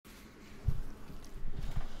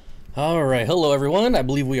All right, hello everyone. I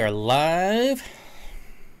believe we are live.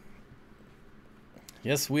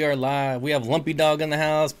 Yes, we are live. We have Lumpy Dog in the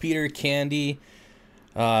house, Peter, Candy,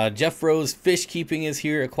 Jeff Rose, Fish Keeping is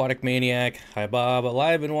here, Aquatic Maniac. Hi, Bob.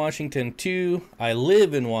 Live in Washington too. I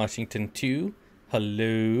live in Washington too.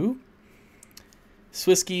 Hello.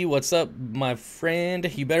 Swisky, what's up, my friend?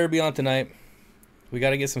 You better be on tonight. We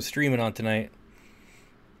got to get some streaming on tonight.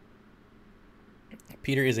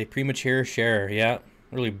 Peter is a premature sharer. Yeah.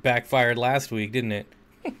 Really backfired last week, didn't it?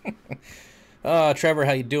 Trevor,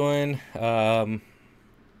 how you doing?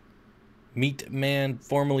 Meat Man,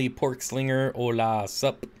 formerly Pork Slinger, hola,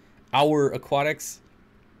 sup? Our Aquatics.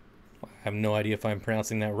 I have no idea if I'm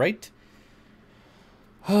pronouncing that right.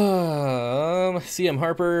 CM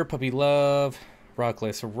Harper, Puppy Love,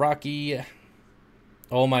 Rockless Rocky.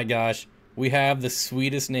 Oh my gosh, we have the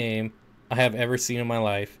sweetest name I have ever seen in my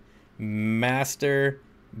life. Master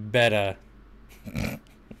Beta.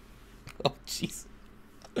 Oh jeez.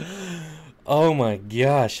 Oh my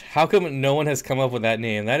gosh. How come no one has come up with that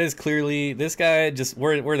name? That is clearly this guy. Just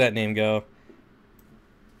where'd that name go?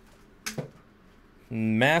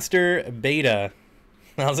 Master Beta.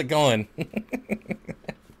 How's it going?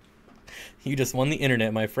 You just won the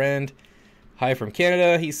internet, my friend. Hi from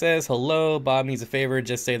Canada, he says. Hello. Bob needs a favor.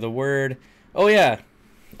 Just say the word. Oh yeah,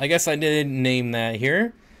 I guess I didn't name that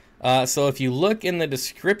here. So if you look in the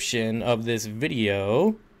description of this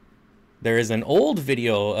video, there is an old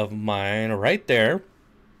video of mine right there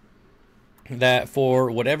that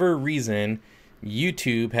for whatever reason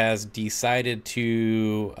YouTube has decided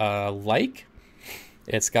to like.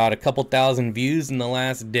 It's got a couple thousand views in the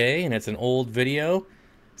last day and it's an old video.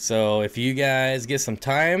 So if you guys get some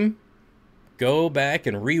time, go back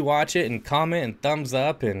and rewatch it and comment and thumbs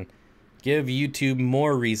up and give YouTube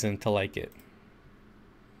more reason to like it.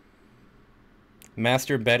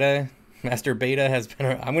 Master Beta has been,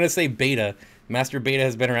 I'm going to say Beta. Master Beta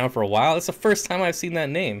has been around for a while. It's the first time I've seen that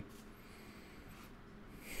name.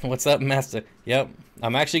 What's up, Master? Yep.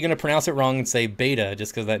 I'm actually going to pronounce it wrong and say Beta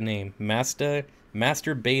just because of that name. Master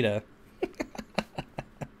Beta.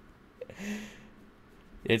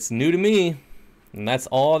 It's new to me, and that's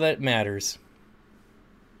all that matters.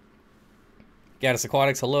 Gaddis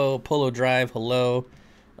Aquatics, hello. Polo Drive, hello.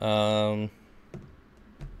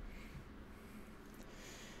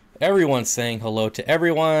 Everyone's saying hello to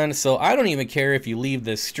everyone, so I don't even care if you leave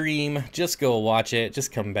this stream. Just go watch it.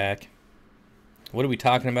 Just come back. What are we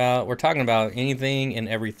talking about? We're talking about anything and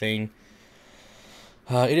everything.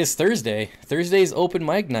 It is Thursday. Thursday's open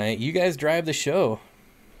mic night. You guys drive the show.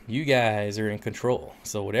 You guys are in control.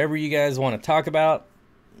 So whatever you guys want to talk about,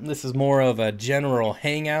 this is more of a general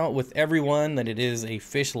hangout with everyone than it is a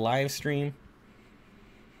fish live stream.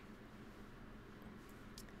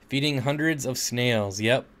 Feeding hundreds of snails.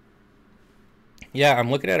 Yep. Yeah,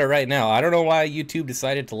 I'm looking at it right now. I don't know why YouTube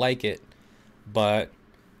decided to like it, but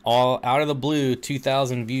all out of the blue,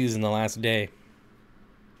 2,000 views in the last day.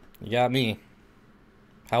 You got me.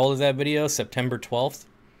 How old is that video? September 12th.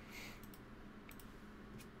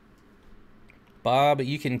 Bob,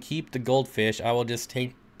 you can keep the goldfish. I will just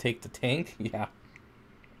take the tank. Yeah.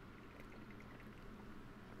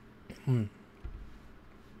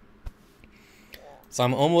 So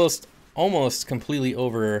I'm almost completely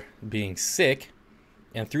over being sick.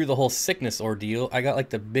 And through the whole sickness ordeal, I got like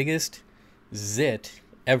the biggest zit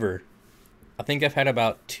ever. I think I've had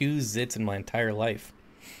about 2 zits in my entire life.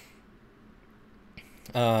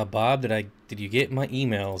 Bob, did you get my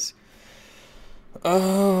emails?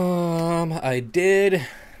 I did,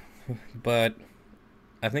 but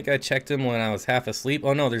I think I checked them when I was half asleep.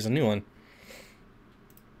 Oh no, there's a new one.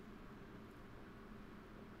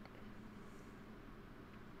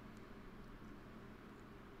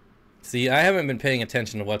 See, I haven't been paying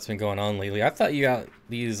attention to what's been going on lately. I thought you got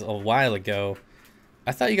these a while ago.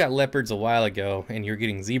 I thought you got leopards a while ago, and you're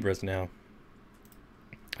getting zebras now.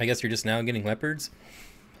 I guess you're just now getting leopards?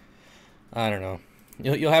 I don't know.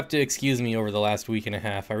 You'll have to excuse me over the last week and a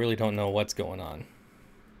half. I really don't know what's going on.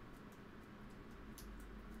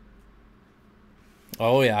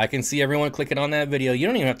 Oh yeah, I can see everyone clicking on that video. You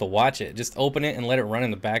don't even have to watch it. Just open it and let it run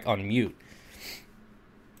in the back on mute.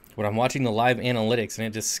 When I'm watching the live analytics and it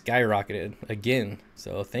just skyrocketed again.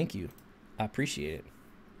 So thank you. I appreciate it.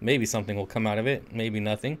 Maybe something will come out of it. Maybe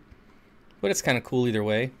nothing. But it's kind of cool either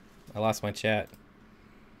way. I lost my chat.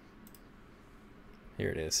 Here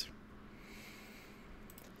it is.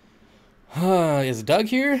 Is Doug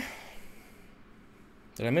here?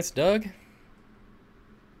 Did I miss Doug?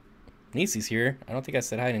 Nisi's here. I don't think I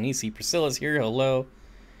said hi to Nisi. Priscilla's here. Hello.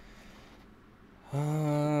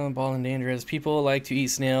 Ball and dangerous. People like to eat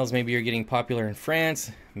snails. Maybe you're getting popular in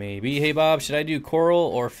France. Maybe. Hey Bob, should I do coral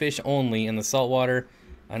or fish only in the saltwater?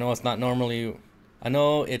 I know it's not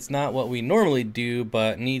what we normally do,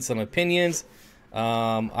 but need some opinions.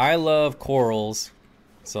 I love corals,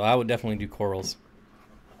 so I would definitely do corals.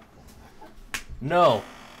 No.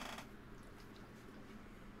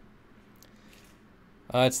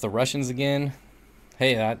 It's the Russians again.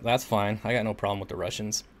 Hey, that's fine. I got no problem with the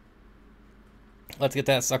Russians. Let's get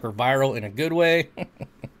that sucker viral in a good way.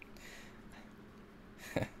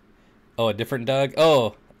 Oh, a different Doug?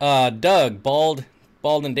 Oh, Doug, bald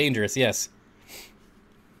and dangerous, yes.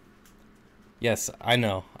 Yes, I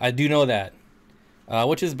know. I do know that.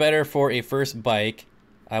 Which is better for a first bike?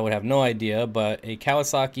 I would have no idea, but a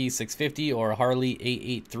Kawasaki 650 or a Harley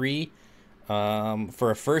 883.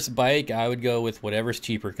 For a first bike, I would go with whatever's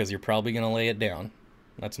cheaper because you're probably going to lay it down.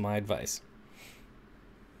 That's my advice.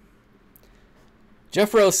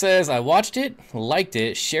 Jeff Rose says, I watched it, liked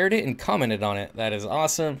it, shared it, and commented on it. That is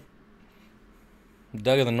awesome.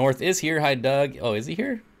 Doug of the North is here. Hi, Doug. Oh, is he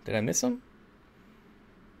here? Did I miss him?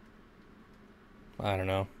 I don't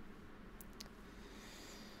know.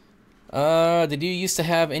 Did you used to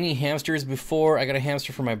have any hamsters before? I got a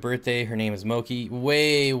hamster for my birthday. Her name is Moki.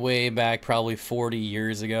 Way, way back, probably 40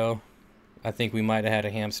 years ago. I think we might have had a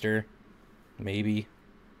hamster. Maybe.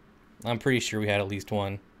 I'm pretty sure we had at least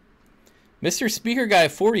one. Mr. Speaker Guy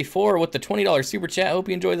 44 with the $20 super chat. Hope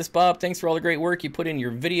you enjoy this, Bob. Thanks for all the great work you put in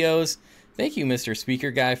your videos. Thank you, Mr. Speaker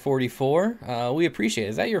Guy 44. We appreciate it.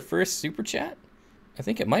 Is that your first super chat? I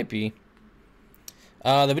think it might be.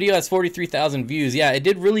 The video has 43,000 views. Yeah, it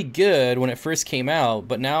did really good when it first came out,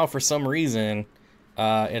 but now for some reason,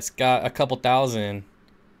 it's got a couple thousand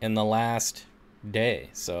in the last day.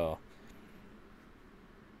 So,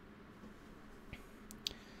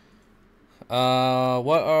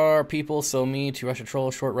 what are people so mean to Russia troll?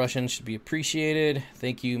 Short Russian should be appreciated.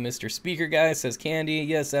 Thank you, Mr. Speaker Guy, says Candy.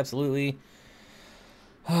 Yes, absolutely.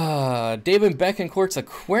 David Beckencourt's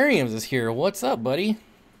Aquariums is here. What's up, buddy?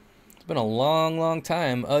 It's been a long, long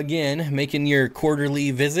time. Again, making your quarterly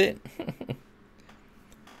visit.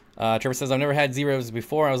 Trevor says, I've never had zeros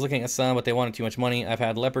before. I was looking at some, but they wanted too much money. I've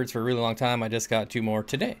had leopards for a really long time. I just got 2 more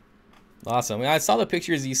today. Awesome. I saw the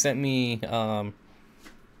pictures you sent me, what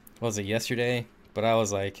was it, yesterday? But I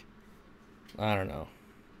was like, I don't know.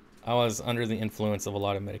 I was under the influence of a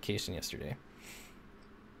lot of medication yesterday.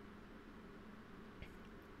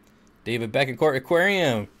 David Beckencourt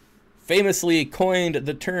Aquarium famously coined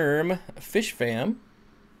the term fish fam,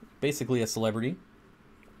 basically a celebrity.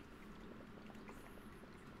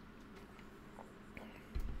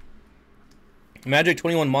 Magic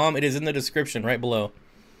 21 Mom, it is in the description right below.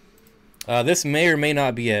 This may or may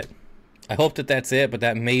not be it. I hope that that's it, but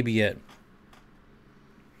that may be it.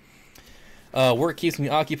 Work keeps me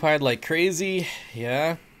occupied like crazy.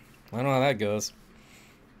 Yeah, I don't know how that goes.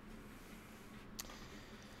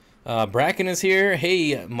 Bracken is here.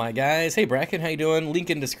 Hey, my guys. Hey, Bracken, how you doing? Link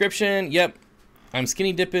in description. Yep, I'm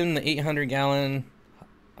skinny dipping the 800-gallon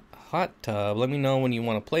hot tub. Let me know when you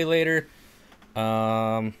want to play later.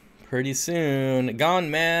 Pretty soon.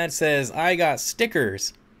 Gone Mad says, I got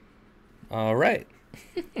stickers. All right.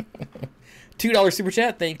 $2 super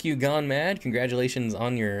chat. Thank you, Gone Mad. Congratulations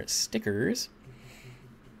on your stickers.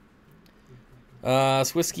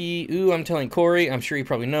 Swisky. Ooh, I'm telling Corey. I'm sure he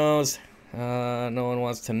probably knows. No one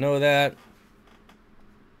wants to know that.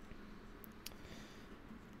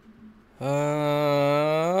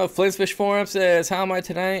 Flinsfish Forum says, how am I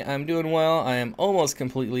tonight? I'm doing well. I am almost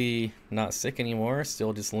completely not sick anymore.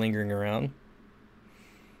 Still just lingering around.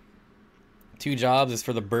 2 jobs is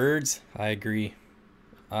for the birds. I agree.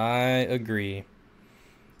 I agree.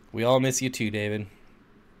 We all miss you too, David.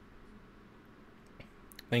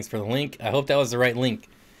 Thanks for the link. I hope that was the right link.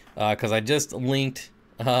 Because I just linked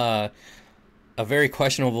a very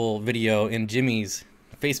questionable video in Jimmy's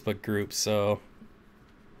Facebook group, so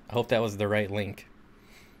I hope that was the right link.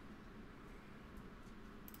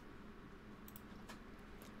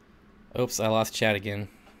 Oops, I lost chat again.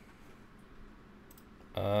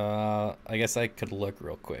 I guess I could look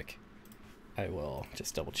real quick. I will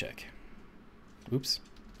just double check. Oops.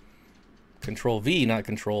 Control V, not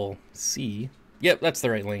Control C. Yep, that's the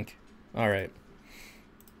right link. All right.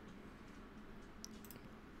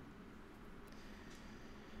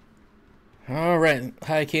 All right.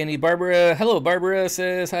 Hi, Candy. Barbara. Hello, Barbara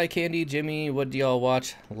says, hi, Candy. Jimmy, what do y'all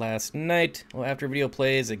watch last night? Well, after video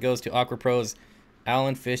plays, it goes to Aqua Pro's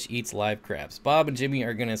Alan Fish Eats Live Crabs. Bob and Jimmy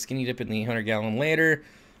are going to skinny dip in the 100-gallon later.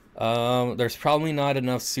 There's probably not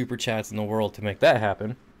enough super chats in the world to make that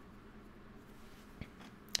happen.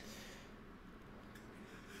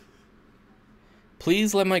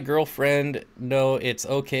 Please let my girlfriend know it's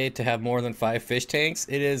okay to have more than 5 fish tanks.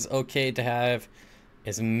 It is okay to have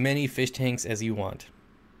as many fish tanks as you want.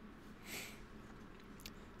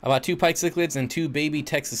 I bought 2 pike cichlids and 2 baby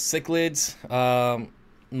Texas cichlids.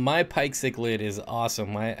 My pike cichlid is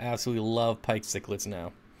awesome. I absolutely love pike cichlids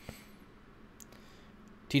now.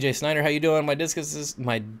 TJ Snyder, how you doing? My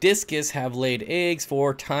discus have laid eggs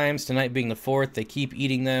 4 times. Tonight being the 4th. They keep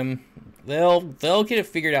eating them. They'll get it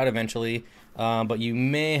figured out eventually. But you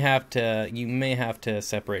may have to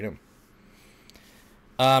separate them.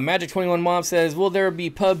 Magic 21 Mom says, will there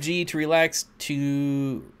be PUBG to relax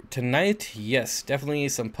tonight? Yes, definitely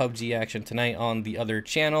some PUBG action tonight on the other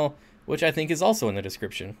channel, which I think is also in the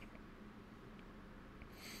description.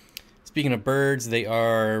 Speaking of birds, they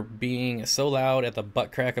are being so loud at the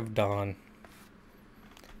butt crack of dawn.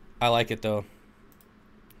 I like it though.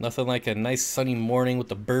 Nothing like a nice sunny morning with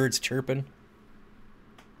the birds chirping.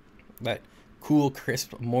 That cool,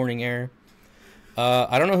 crisp morning air.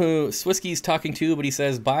 I don't know who Swisky's talking to, but he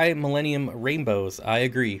says, buy Millennium Rainbows. I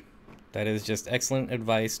agree. That is just excellent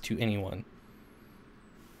advice to anyone.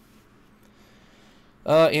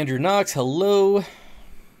 Andrew Knox, hello.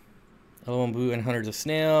 Hello, Boo and hundreds of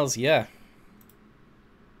snails. Yeah.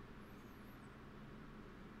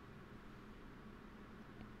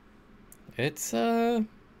 It's doing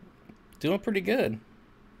pretty good.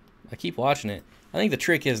 I keep watching it. I think the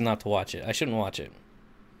trick is not to watch it. I shouldn't watch it.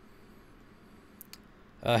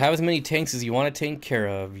 Have as many tanks as you want to take care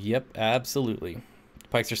of. Yep, absolutely.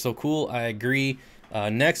 Pikes are so cool. I agree.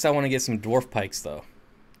 Next, I want to get some dwarf pikes, though.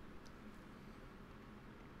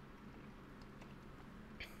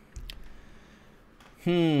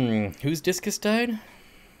 Whose discus died?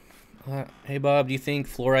 Hey, Bob, do you think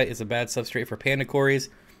fluorite is a bad substrate for panda cories?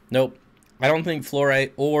 Nope. I don't think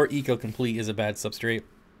fluorite or Eco-Complete is a bad substrate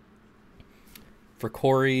for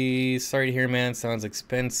cories. Sorry to hear, man. Sounds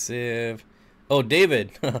expensive. Oh,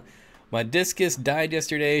 David. My discus died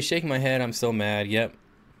yesterday. Shaking my head. I'm so mad. Yep.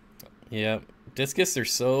 Yep. Discus are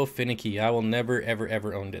so finicky. I will never, ever,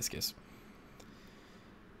 ever own discus.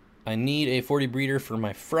 I need a 40 breeder for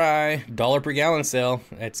my fry. $1 per gallon sale.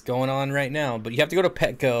 It's going on right now. But you have to go to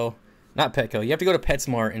Petco. Not Petco. You have to go to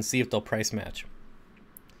PetSmart and see if they'll price match.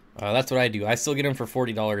 That's what I do. I still get them for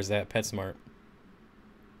 $40 at PetSmart.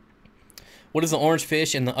 What is the orange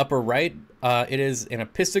fish in the upper right? It is an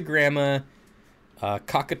Apistogramma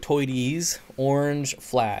cockatoides orange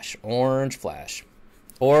flash. Orange flash.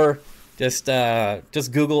 Or just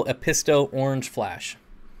Google Apisto orange flash.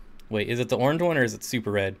 Wait, is it the orange one or is it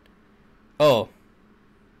super red? Oh.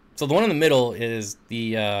 So the one in the middle is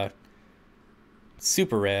the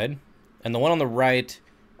super red. And the one on the right,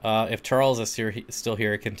 if Charles is still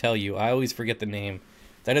here, can tell you. I always forget the name.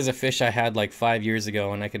 That is a fish I had like 5 years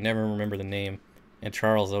ago, and I could never remember the name. And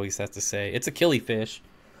Charles always has to say, it's a killifish.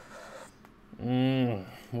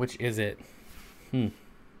 Which is it? Quinn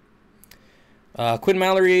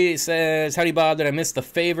Mallory says, howdy Bob, did I miss the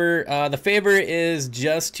favor? The favor is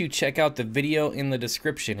just to check out the video in the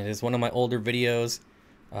description. It is one of my older videos,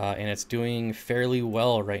 and it's doing fairly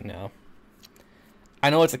well right now.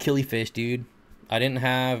 I know it's a killifish, dude. I didn't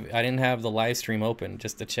have the live stream open,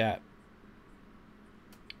 just the chat.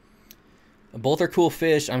 Both are cool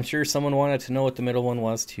fish. I'm sure someone wanted to know what the middle one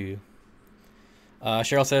was too.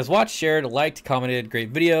 Cheryl says, watched, shared, liked, commented. Great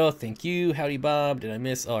video. Thank you. Howdy, Bob. Did I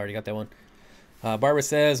miss? Oh, I already got that one. Barbara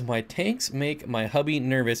says, my tanks make my hubby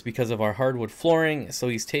nervous because of our hardwood flooring. So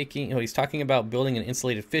he's talking about building an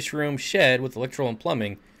insulated fish room shed with electrical and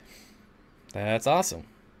plumbing. That's awesome.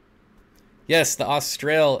 Yes, the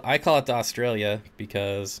I call it the Australia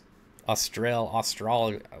because Austral,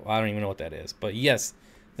 I don't even know what that is. But yes,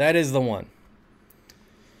 that is the one.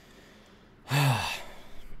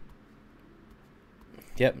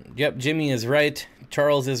 Yep, Jimmy is right.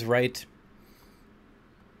 Charles is right.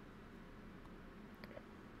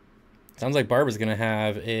 Sounds like Barbara's going to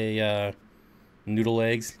have a noodle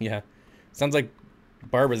eggs. Yeah. Sounds like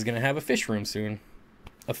Barbara's going to have a fish room soon.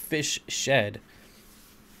 A fish shed.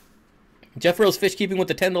 Jeff Rose Fish Keeping with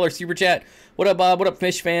the $10 super chat. What up, Bob? What up,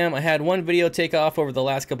 Fish Fam? I had one video take off over the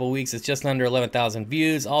last couple of weeks. It's just under 11,000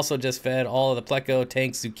 views. Also just fed all of the Pleco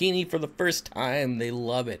tank zucchini for the first time. They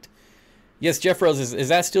love it. Yes, Jeff Rose, is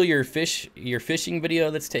that still your fishing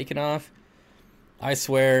video that's taken off? I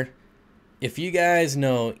swear, if you guys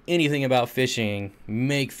know anything about fishing,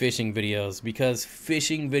 make fishing videos, because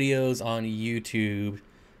fishing videos on YouTube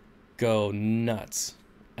go nuts.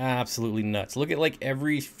 Absolutely nuts. Look at like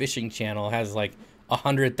every fishing channel has like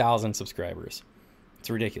 100,000 subscribers. It's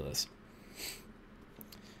ridiculous.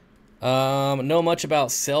 Know much about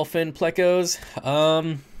sailfin plecos?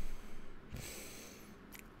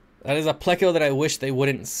 That is a pleco that I wish they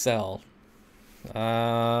wouldn't sell.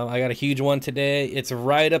 I got a huge one today. It's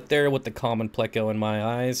right up there with the common pleco in my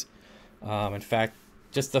eyes. In fact,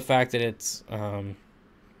 just the fact that it's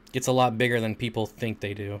a lot bigger than people think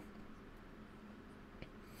they do.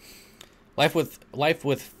 Life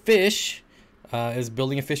with Fish is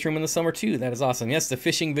building a fish room in the summer too. That is awesome. Yes, the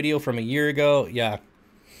fishing video from a year ago. Yeah,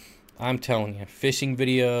 I'm telling you, fishing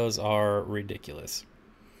videos are ridiculous.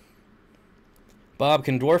 Bob,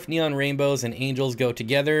 can dwarf neon rainbows and angels go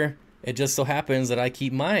together? It just so happens that I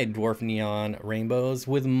keep my dwarf neon rainbows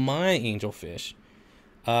with my angelfish.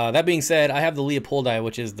 That being said, I have the Leopoldi,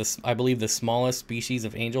 which is, I believe, the smallest species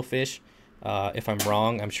of angelfish. If I'm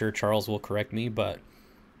wrong, I'm sure Charles will correct me, but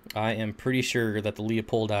I am pretty sure that the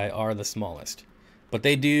Leopoldi are the smallest. But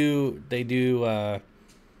they do,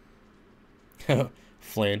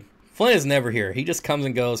 Flynn. Flynn is never here. He just comes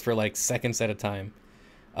and goes for like seconds at a time.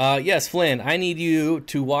 Yes, Flynn, I need you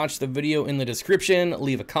to watch the video in the description,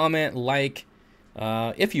 leave a comment, like,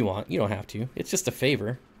 if you want. You don't have to. It's just a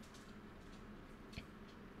favor.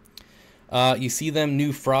 You see them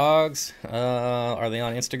new frogs? Are they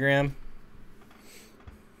on Instagram?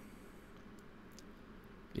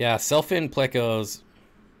 Yeah, self-in plecos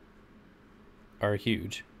are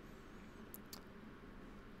huge.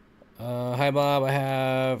 Hi, Bob. I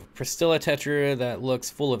have Priscilla Tetra that looks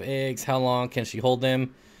full of eggs. How long can she hold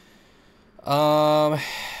them?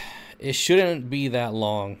 It shouldn't be that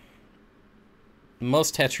long.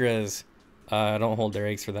 Most Tetras don't hold their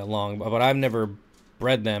eggs for that long, but I've never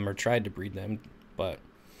bred them or tried to breed them. But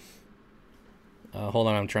hold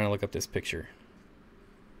on, I'm trying to look up this picture.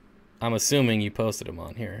 I'm assuming you posted them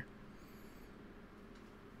on here.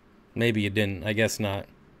 Maybe you didn't. I guess not.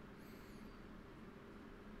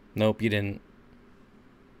 Nope, you didn't.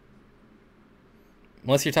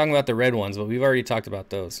 Unless you're talking about the red ones, but we've already talked about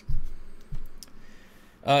those.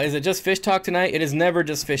 Is it just fish talk tonight? It is never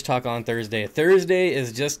just fish talk on Thursday. Thursday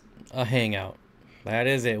is just a hangout. That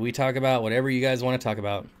is it. We talk about whatever you guys want to talk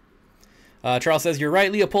about. Charles says, you're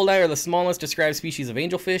right, Leopoldi are the smallest described species of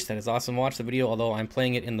angelfish. That is awesome. Watch the video, although I'm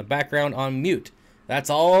playing it in the background on mute. That's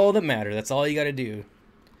all that matters. That's all you got to do.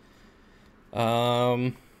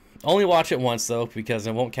 Only watch it once, though, because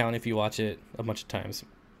it won't count if you watch it a bunch of times.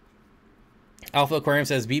 Alpha Aquarium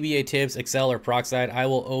says, BBA tips, Excel or Peroxide. I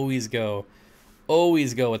will always go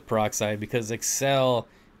with Peroxide because Excel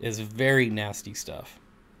is very nasty stuff.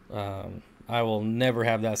 I will never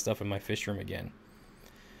have that stuff in my fish room again.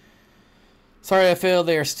 Sorry I failed.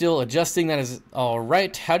 They are still adjusting. That is all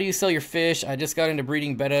right. How do you sell your fish? I just got into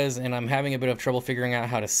breeding bettas and I'm having a bit of trouble figuring out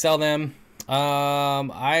how to sell them.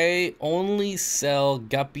 I only sell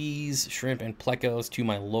guppies, shrimp, and plecos to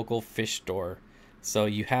my local fish store. So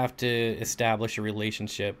you have to establish a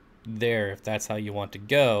relationship there if that's how you want to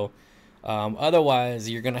go. Otherwise,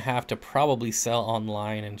 you're going to have to probably sell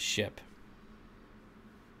online and ship.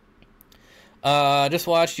 Just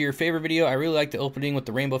watched your favorite video. I really like the opening with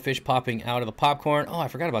the rainbow fish popping out of the popcorn. Oh, I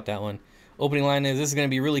forgot about that one. Opening line is, this is going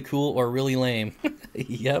to be really cool or really lame.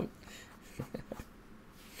 Yep.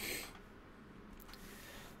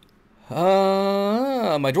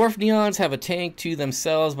 My dwarf neons have a tank to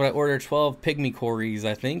themselves, but I ordered 12 pygmy cories,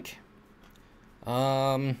 I think.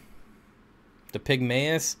 The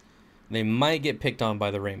pygmaeus, they might get picked on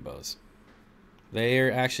by the rainbows.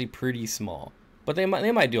 They're actually pretty small, but they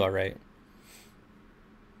might do all right.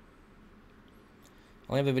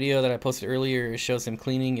 I have the video that I posted earlier. It shows them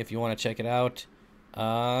cleaning if you want to check it out.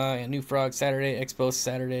 New Frog Saturday, Expo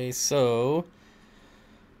Saturday. So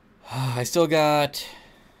I still got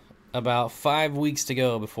about 5 weeks to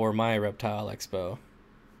go before my reptile expo.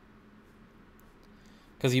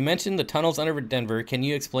 Because you mentioned the tunnels under Denver. Can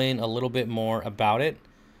you explain a little bit more about it?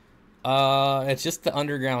 It's just the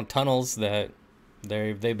underground tunnels that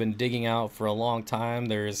they've been digging out for a long time.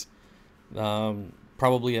 There's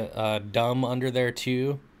probably a dam under there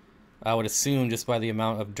too. I would assume just by the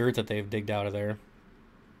amount of dirt that they've digged out of there.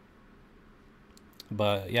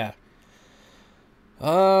 But yeah.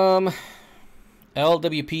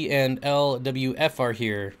 LWP and LWF are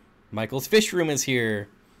here. Michael's Fish Room is here.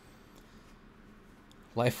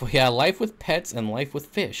 Life with pets and life with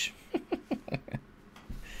fish.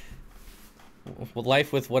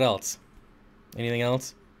 Life with what else? Anything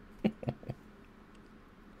else?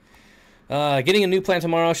 Getting a new plant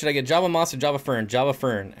tomorrow. Should I get Java Moss or Java Fern? Java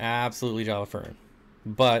Fern. Absolutely Java Fern.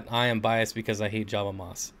 But I am biased because I hate Java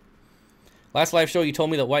Moss. Last live show, you told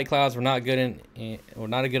me that white clouds were not good or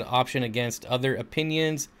not a good option against other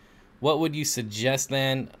opinions. What would you suggest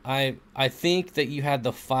then? I think that you had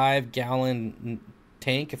the 5-gallon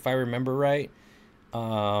tank, if I remember right.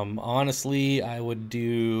 Honestly, I would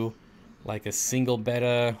do like a single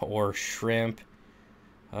betta or shrimp.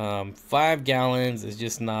 5 gallons is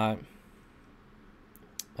just not,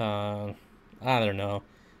 I don't know.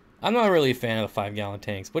 I'm not really a fan of the 5-gallon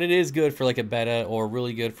tanks, but it is good for like a betta or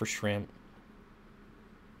really good for shrimp.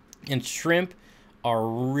 And shrimp are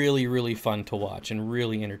really, really fun to watch and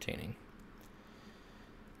really entertaining.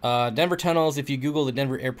 Denver tunnels, if you Google the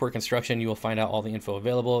Denver airport construction, you will find out all the info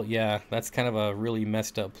available. Yeah, that's kind of a really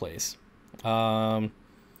messed up place.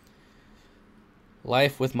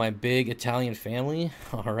 Life with my big Italian family.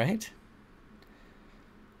 All right.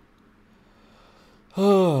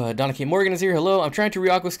 Oh, Donna K. Morgan is here. Hello. I'm trying to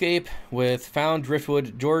re-aquascape with found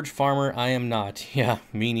driftwood. George Farmer, I am not. Yeah,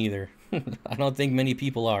 me neither. I don't think many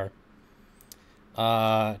people are.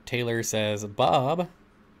 Taylor says, Bob.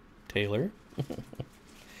 Taylor.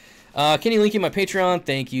 Can you link in my Patreon?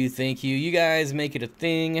 Thank you, thank you. You guys make it a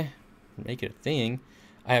thing. Make it a thing.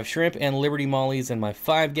 I have shrimp and Liberty Mollies in my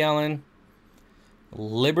 5-gallon.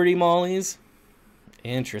 Liberty Mollies.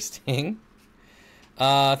 Interesting.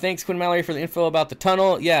 Thanks, Quinn Mallory, for the info about the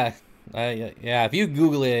tunnel. Yeah, yeah. If you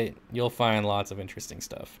Google it, you'll find lots of interesting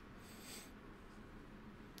stuff.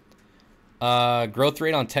 Growth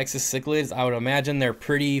rate on Texas cichlids, I would imagine they're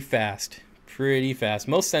pretty fast. Pretty fast.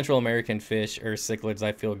 Most Central American fish or cichlids,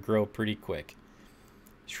 I feel, grow pretty quick.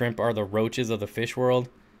 Shrimp are the roaches of the fish world.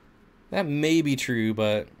 That may be true,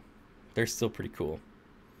 but they're still pretty cool.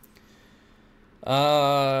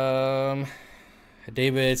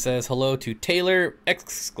 David says hello to Taylor!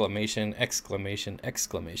 Exclamation, exclamation,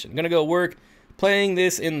 exclamation. Gonna go work, playing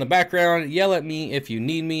this in the background. Yell at me if you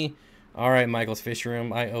need me. Alright, Michael's Fish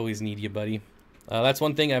Room. I always need you, buddy. That's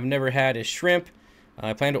one thing I've never had is shrimp.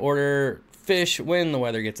 I plan to order fish when the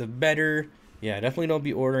weather gets better. Yeah, definitely don't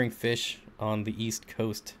be ordering fish on the East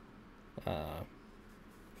Coast.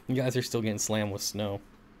 You guys are still getting slammed with snow.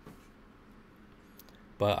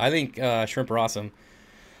 But I think shrimp are awesome.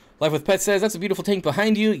 Life with Pets says, that's a beautiful tank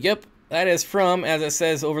behind you. Yep, that is from, as it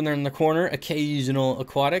says over there in the corner, Occasional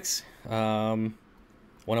Aquatics.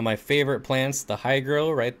 One of my favorite plants, the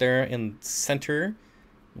hygro, right there in the center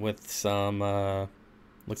with some,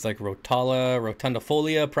 looks like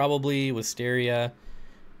rotundifolia, probably, wisteria,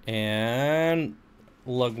 and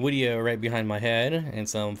lugwittia right behind my head, and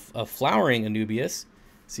some flowering anubias.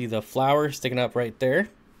 See the flower sticking up right there?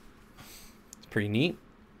 It's pretty neat.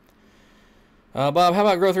 Bob, how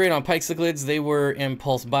about growth rate on pike cichlids? They were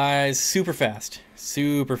impulse buys, super fast,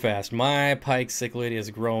 super fast. My pike cichlid is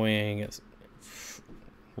growing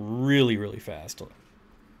really, really fast.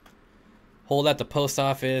 Hold at the post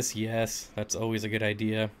office, yes, that's always a good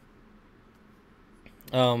idea.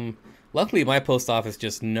 Luckily my post office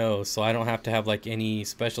just knows, so I don't have to have like any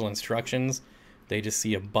special instructions. They just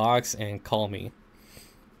see a box and call me,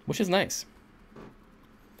 which is nice.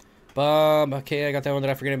 Bob, okay, I got that one that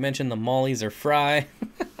I forgot to mention. The mollies are fry.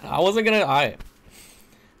 I wasn't gonna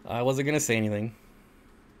say anything.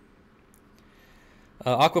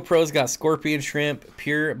 Aqua Pro's got scorpion shrimp,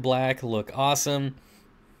 pure black, look awesome.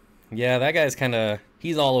 Yeah, that guy's kind of,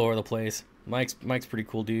 he's all over the place. Mike's pretty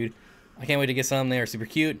cool, dude. I can't wait to get some. They are super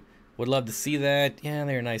cute. Would love to see that. Yeah,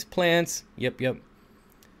 they're nice plants. Yep.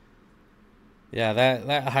 Yeah,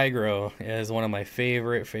 that hygro is one of my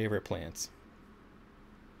favorite plants.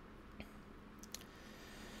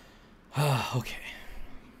 Okay.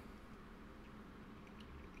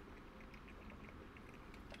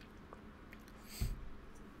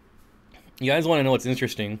 You guys want to know what's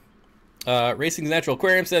interesting? Racing's Natural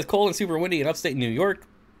Aquarium says cold and super windy in upstate New York.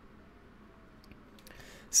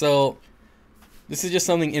 So this is just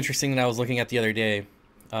something interesting that I was looking at the other day.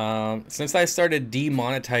 Since I started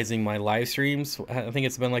demonetizing my live streams, I think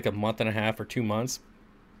it's been like a month and a half or 2 months.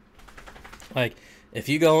 Like, if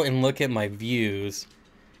you go and look at my views,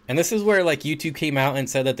 and this is where like YouTube came out and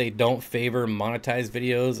said that they don't favor monetized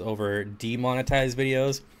videos over demonetized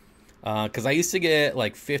videos. Because I used to get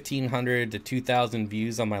like 1,500 to 2,000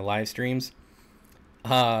 views on my live streams,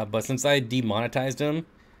 but since I demonetized them,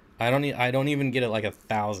 I don't even get it like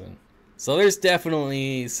 1,000. So there's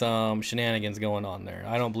definitely some shenanigans going on there.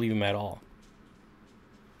 I don't believe them at all.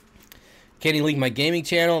 Can you link my gaming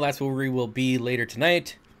channel? That's where we will be later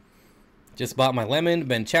tonight. Just bought my lemon,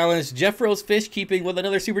 been challenged. Jeff Rose Fish Keeping with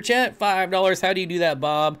another super chat, $5. How do you do that,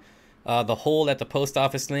 Bob? The hold at the post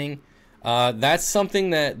office thing. That's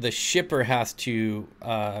something that the shipper has to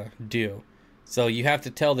do. So you have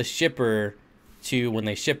to tell the shipper to, when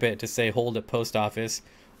they ship it, to say hold at post office.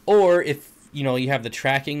 Or if you know you have the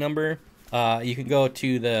tracking number, you can go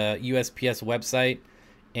to the USPS website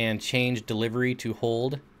and change delivery to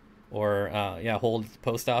hold, or hold at the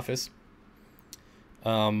post office.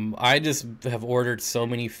 I just have ordered so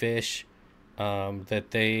many fish that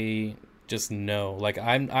they just no. Like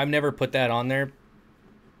I've never put that on there.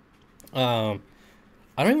 I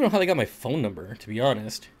don't even know how they got my phone number, to be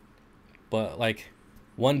honest. But like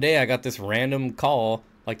one day I got this random call,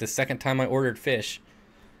 like the second time I ordered fish,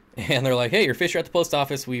 and they're like, "Hey, your fish are at the post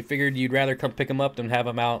office. We figured you'd rather come pick them up than have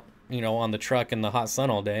them out, you know, on the truck in the hot sun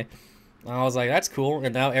all day." And I was like, "That's cool."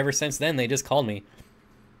 And now ever since then, they just called me.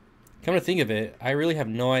 Come to think of it, I really have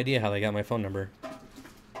no idea how they got my phone number.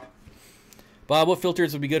 Bob, what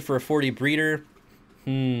filters would be good for a 40 breeder?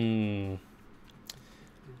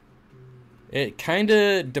 It kind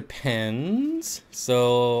of depends.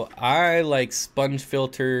 So I like sponge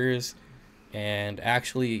filters, and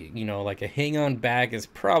actually, you know, like a hang-on bag is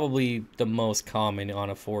probably the most common on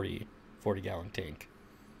a 40 gallon tank.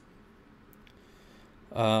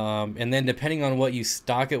 And then depending on what you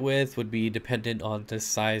stock it with would be dependent on the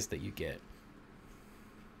size that you get.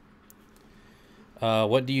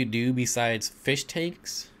 What do you do besides fish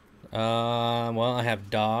tanks? Well, I have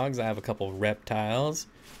dogs. I have a couple reptiles.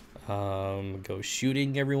 Go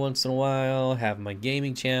shooting every once in a while. Have my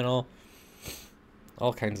gaming channel.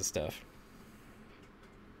 All kinds of stuff.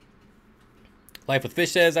 Life with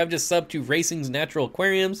Fish says, I've just subbed to Racing's Natural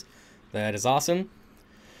Aquariums. That is awesome.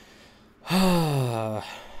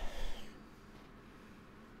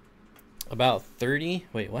 About 30.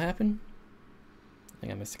 Wait, what happened? I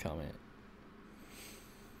think I missed a comment.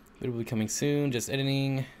 It will be coming soon. Just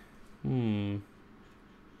editing.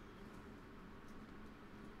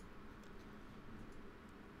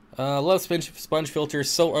 Love sponge filters.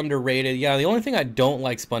 So underrated. Yeah, the only thing I don't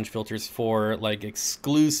like sponge filters for, like,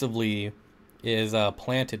 exclusively is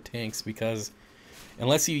planted tanks, because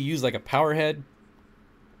unless you use like a power head,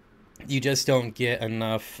 you just don't get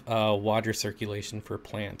enough water circulation for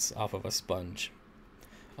plants off of a sponge.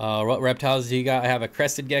 What reptiles do you got? I have a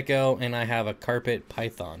crested gecko and I have a carpet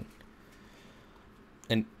python.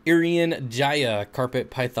 An Irian Jaya carpet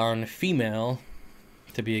python female,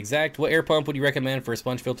 to be exact. What air pump would you recommend for a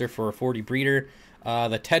sponge filter for a 40 breeder?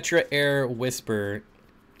 The Tetra Air Whisper.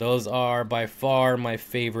 Those are by far my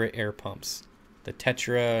favorite air pumps. The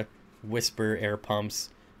Tetra Whisper air pumps.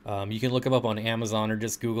 You can look them up on Amazon or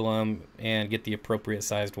just Google them and get the appropriate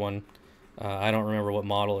sized one. I don't remember what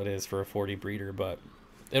model it is for a 40 breeder, but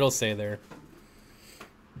it'll say there.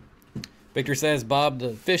 Victor says, Bob the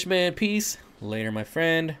Fishman, peace. Later, my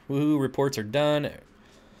friend. Woohoo, reports are done.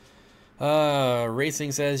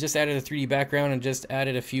 Racing says, just added a 3D background and just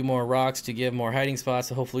added a few more rocks to give more hiding spots,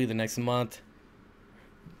 so hopefully the next month.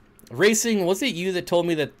 Racing, was it you that told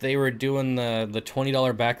me that they were doing the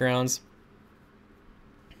 $20 backgrounds?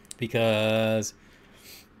 Because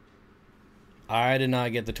I did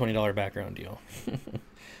not get the $20 background deal.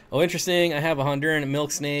 Oh, interesting. I have a Honduran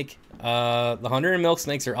milk snake. The Honduran milk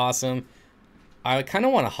snakes are awesome. I kind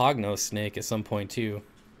of want a hognose snake at some point too.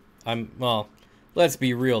 Well, let's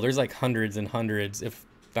be real. There's like hundreds and hundreds, if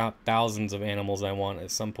not thousands, of animals I want at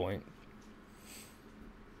some point.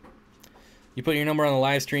 You put your number on the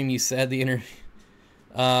live stream. You said the interview.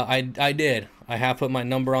 I did. I have put my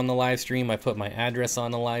number on the live stream. I put my address on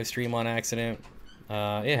the live stream on accident.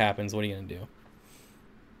 It happens. What are you gonna do?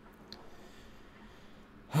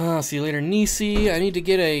 See you later, Nisi. I need to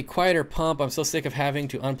get a quieter pump. I'm so sick of having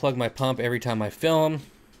to unplug my pump every time I film.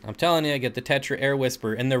 I'm telling you, I get the Tetra Air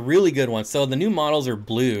Whisper, and they're really good ones. So the new models are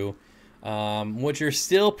blue, which are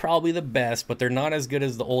still probably the best, but they're not as good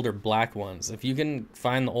as the older black ones. If you can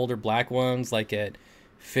find the older black ones, like at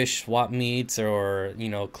fish swap meets or, you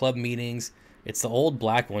know, club meetings, it's the old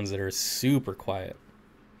black ones that are super quiet.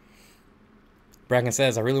 Bracken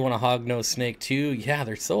says, I really want a hognose snake too. Yeah,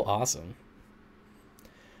 they're so awesome.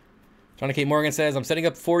 Johnny K. Morgan says, I'm setting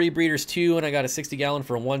up 40 breeders too, and I got a 60 gallon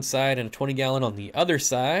for one side and a 20 gallon on the other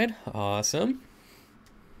side. Awesome.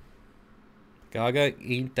 Gaga,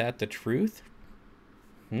 ain't that the truth?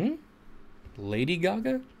 Lady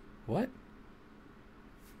Gaga? What?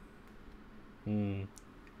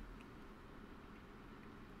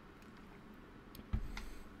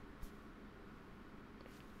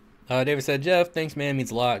 David said, Jeff, thanks man,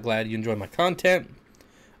 means a lot. Glad you enjoy my content.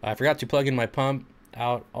 I forgot to plug in my pump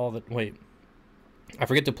out all the I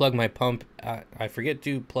forget to plug my pump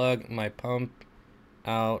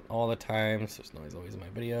out all the time. So there's noise always in my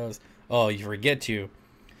videos. Oh, you forget to.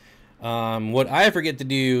 What I forget to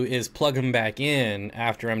do is plug them back in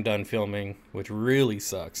after I'm done filming, which really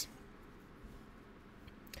sucks.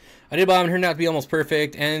 I did buy them, turned out to be almost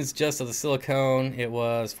perfect. Ends just of the silicone. It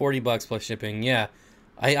was $40 plus shipping. Yeah.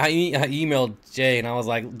 I emailed Jay and I was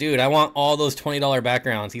like, dude, I want all those $20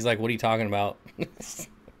 backgrounds. He's like, what are you talking about?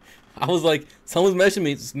 I was like, someone's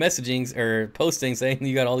messaging or posting saying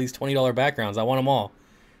you got all these $20 backgrounds. I want them all.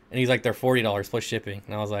 And he's like, they're $40 plus shipping.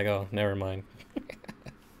 And I was like, oh, never mind.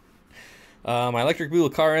 My electric blue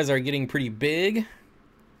Lucaras are getting pretty big.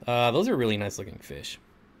 Those are really nice looking fish.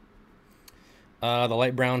 The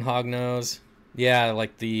light brown hognose. Yeah,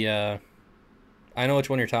 like the... I know which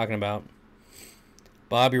one you're talking about.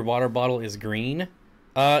 Bob, your water bottle is green.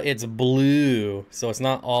 It's blue, so it's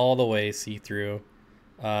not all the way see-through.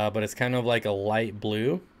 But it's kind of like a light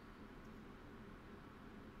blue.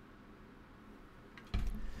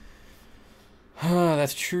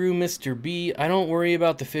 That's true, Mr. B. I don't worry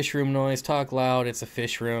about the fish room noise. Talk loud. It's a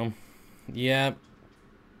fish room. Yep.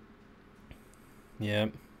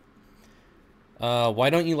 Yep. Why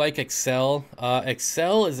don't you like Excel?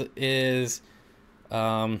 Excel is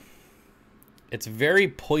it's very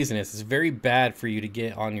poisonous. It's very bad for you to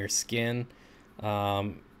get on your skin.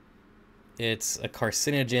 It's a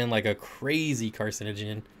carcinogen, like a crazy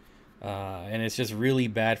carcinogen, and it's just really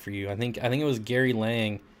bad for you. I think it was Gary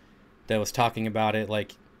Lang that was talking about it,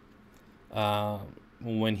 like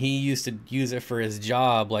when he used to use it for his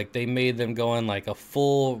job, like they made them go in like a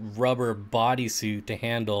full rubber bodysuit to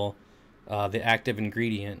handle the active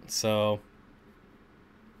ingredient. So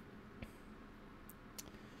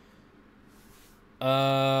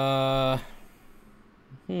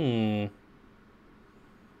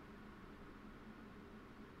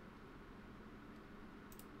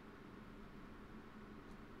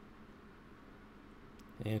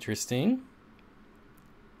Interesting.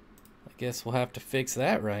 I guess we'll have to fix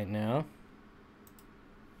that right now.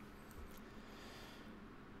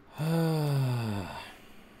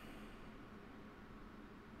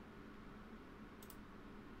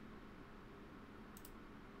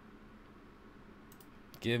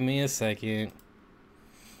 Give me a second.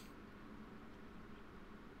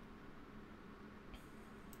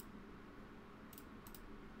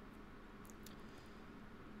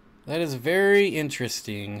 That is very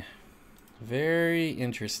interesting. Very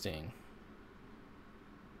interesting.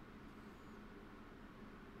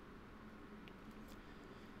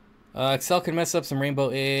 Excel can mess up some rainbow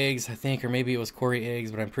eggs, I think, or maybe it was Cory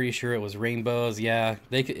eggs, but I'm pretty sure it was rainbows. Yeah,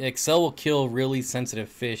 Excel will kill really sensitive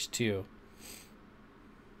fish too.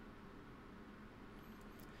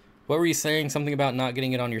 What were you saying? Something about not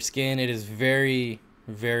getting it on your skin? It is very,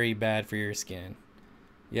 very bad for your skin.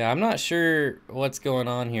 Yeah, I'm not sure what's going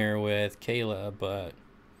on here with Kayla, but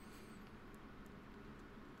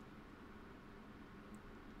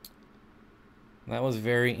that was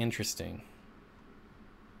very interesting.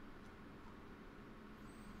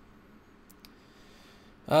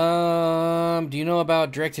 Do you know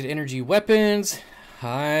about directed energy weapons?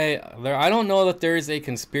 I don't know that there is a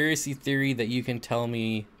conspiracy theory that you can tell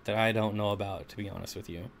me that I don't know about, to be honest with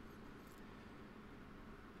you.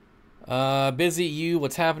 Busy you,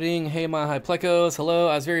 what's happening? Hey, my high plecos. Hello,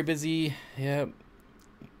 I was very busy. Yep.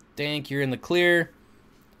 Dank, you're in the clear.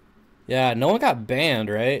 Yeah, no one got banned,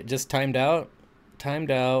 right? Just timed out.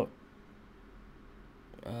 Timed out.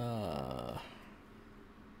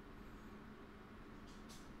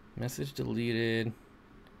 Message deleted.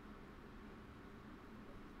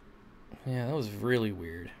 Yeah, that was really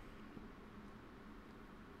weird.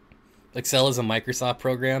 Excel is a Microsoft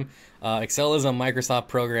program. Excel is a Microsoft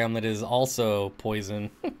program that is also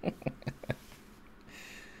poison.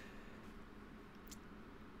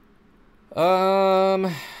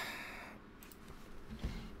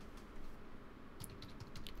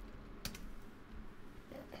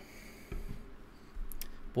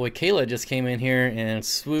 Boy, Kayla just came in here and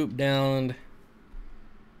swooped down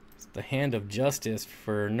the hand of justice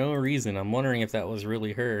for no reason. I'm wondering if that was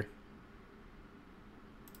really her.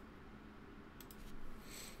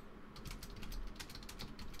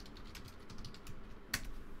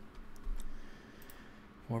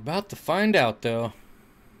 We're about to find out, though.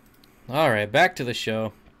 Alright, back to the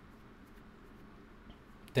show.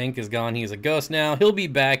 Dink is gone. He's a ghost now. He'll be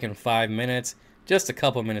back in 5 minutes. Just a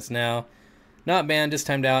couple minutes now. Not banned, just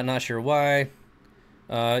timed out. Not sure why.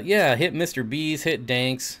 Yeah, hit Mr. B's, hit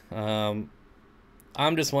Danks. I'm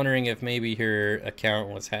just wondering if maybe her account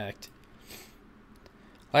was hacked.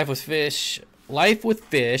 Life with fish. Life with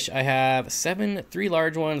fish. I have 3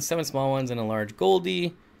 large ones, 7 small ones, and a large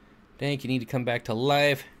Goldie. Dank, you need to come back to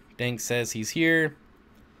life. Dank says he's here.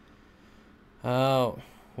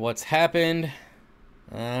 What's happened?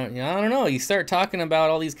 I don't know. You start talking about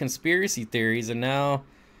all these conspiracy theories, and now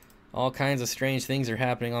all kinds of strange things are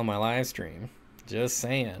happening on my live stream. Just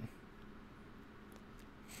saying.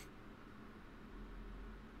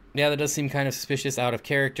 Yeah, that does seem kind of suspicious, out of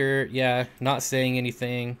character. Yeah, not saying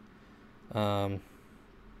anything.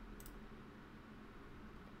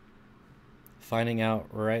 Finding out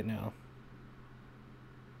right now.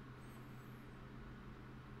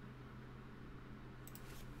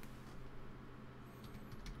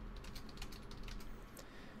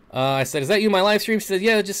 I said, is that you in my live stream? She said,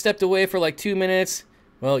 yeah, just stepped away for like 2 minutes.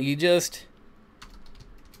 Well, you just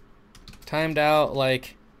timed out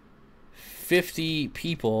like 50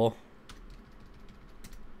 people.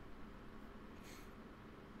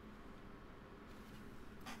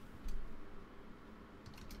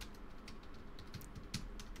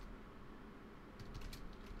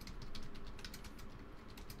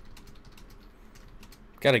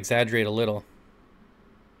 Gotta exaggerate a little.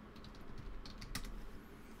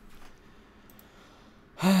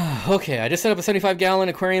 Okay, I just set up a 75-gallon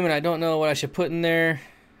aquarium and I don't know what I should put in there.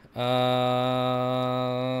 Wait,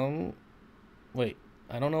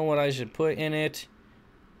 I don't know what I should put in it.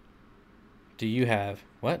 Do you have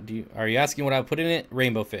what? Are you asking what I put in it?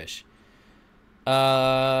 Rainbow fish.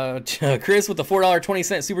 Chris with the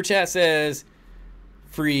 $4.20 super chat says,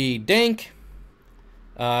 "Free dank."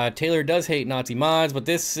 Taylor does hate Nazi mods, but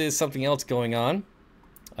this is something else going on.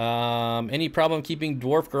 Any problem keeping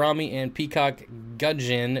dwarf gourami and peacock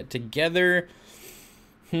gudgeon together?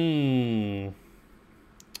 I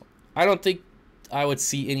don't think I would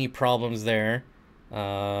see any problems there.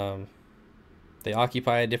 They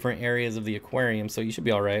occupy different areas of the aquarium, so you should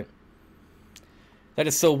be all right. That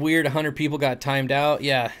is so weird. 100 people got timed out.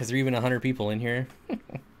 Yeah, is there even 100 people in here?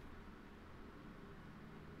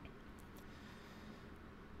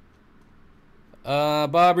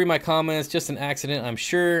 Bob, read my comments. Just an accident, I'm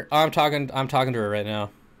sure. I'm talking to her right now.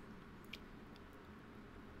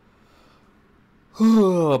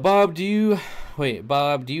 Bob, do you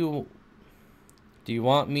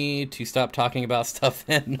want me to stop talking about stuff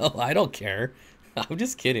then? No, I don't care. I'm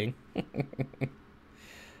just kidding.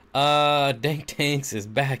 Dank Tanks is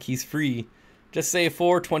back. He's free. Just say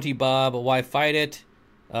 $4.20, Bob. Why fight it?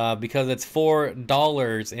 Because it's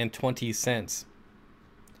 $4.20.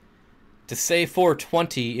 To say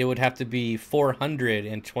 $4.20, it would have to be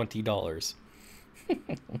 $420.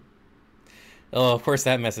 Oh, of course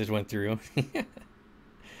that message went through.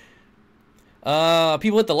 People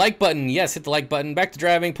hit the like button. Yes, hit the like button. Back to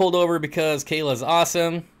driving. Pulled over because Kayla's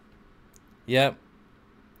awesome. Yep.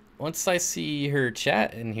 Once I see her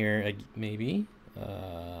chat in here, maybe.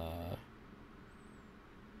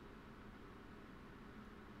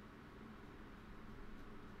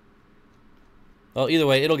 Well, either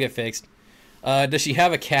way, it'll get fixed. Does she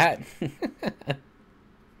have a cat?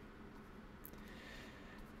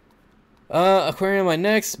 Aquarium, my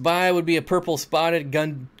next buy would be a purple spotted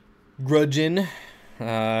grudgeon.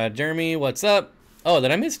 Jeremy, what's up? Oh,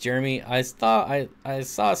 did I miss Jeremy? I saw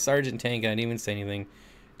Sergeant Tank. I didn't even say anything.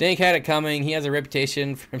 Dank had it coming. He has a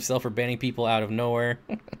reputation for himself for banning people out of nowhere.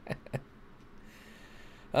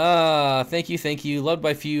 Thank you. Loved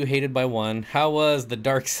by few, hated by one. How was the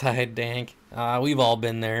dark side, Dank? We've all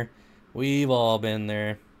been there.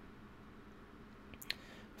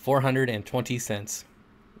 420 cents.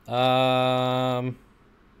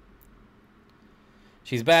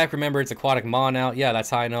 She's back. Remember, it's Aquatic Ma now. Yeah, that's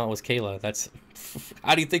how I know it was Kayla. That's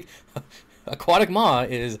how do you think Aquatic Ma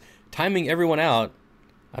is timing everyone out?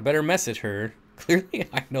 I better message her. Clearly,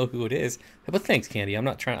 I know who it is. But thanks, Candy. I'm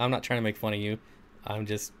not trying to make fun of you. I'm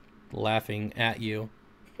just laughing at you.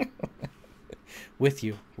 with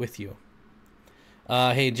you.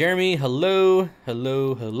 Hey, Jeremy. Hello.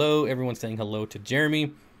 Everyone's saying hello to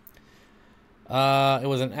Jeremy. It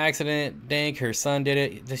was an accident. Dank, her son did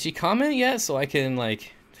it. Did she comment yet so I can,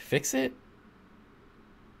 like, fix it?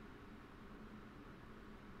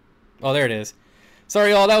 Oh, there it is.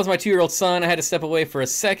 Sorry, y'all. That was my 2-year-old son. I had to step away for a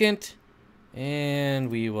second. And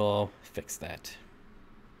we will fix that.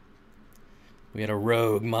 We had a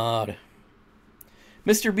rogue mod.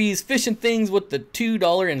 Mr. B's fishing things with the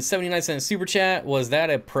 $2.79 super chat. Was that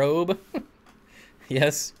a probe?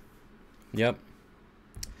 Yes. Yep.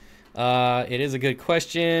 It is a good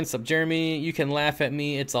question. Sup, Jeremy? You can laugh at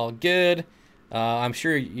me. It's all good. I'm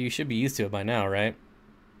sure you should be used to it by now, right?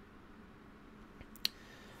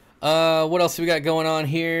 What else we got going on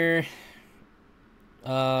here?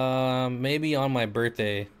 Maybe on my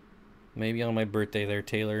birthday. There,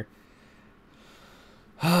 Taylor.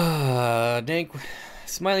 Dank.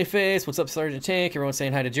 Smiley face. What's up, Sergeant Tank? Everyone's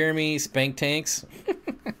saying hi to Jeremy. Spank Tanks.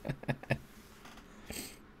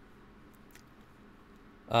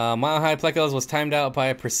 Mile High Plecos was timed out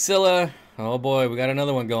by Priscilla. Oh boy, we got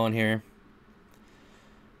another one going here.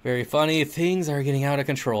 Very funny. Things are getting out of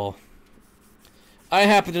control. I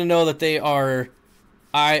happen to know that they are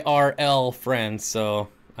IRL friends, so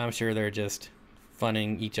I'm sure they're just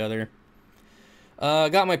funning each other.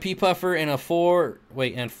 Got my pea puffer and four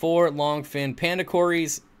long fin panda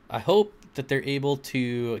cories. I hope that they're able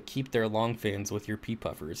to keep their long fins with your pea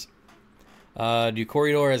puffers. Do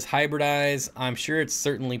corridors hybridize? I'm sure it's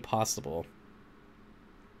certainly possible.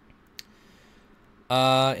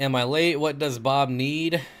 Am I late? What does Bob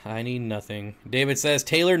need? I need nothing. David says,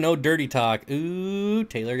 Taylor, no dirty talk. Ooh,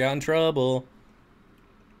 Taylor got in trouble.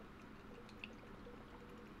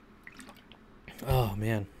 Oh,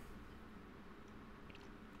 man.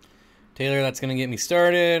 Taylor, that's going to get me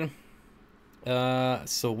started.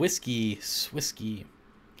 So whiskey.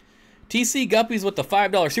 TC Guppies with the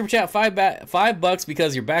 $5 super chat. $5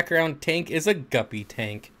 because your background tank is a guppy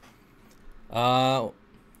tank.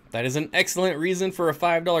 That is an excellent reason for a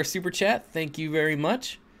 $5 super chat. Thank you very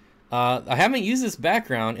much. I haven't used this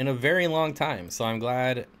background in a very long time, so I'm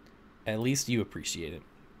glad at least you appreciate it.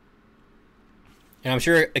 And I'm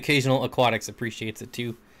sure occasional Aquatics appreciates it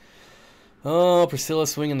too. Oh, Priscilla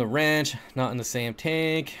swinging the wrench. Not in the same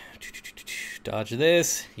tank. Dodge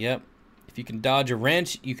this. Yep. If you can dodge a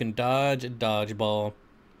wrench, you can dodge a dodgeball.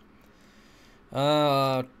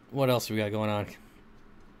 What else we got going on?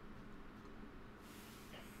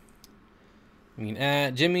 I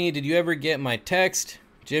mean, Jimmy, did you ever get my text?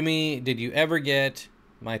 Jimmy, did you ever get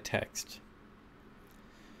my text?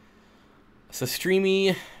 So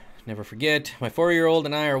Streamy, never forget. My 4-year-old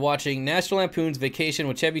and I are watching National Lampoon's Vacation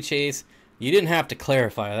with Chevy Chase. You didn't have to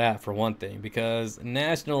clarify that for one thing, because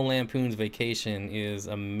National Lampoon's Vacation is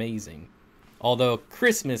amazing. Although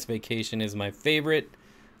Christmas Vacation is my favorite.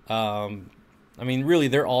 I mean, really,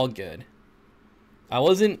 they're all good.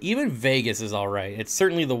 Even Vegas is alright. It's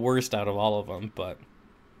certainly the worst out of all of them, but...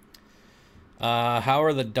 how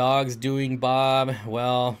are the dogs doing, Bob?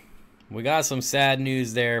 Well, we got some sad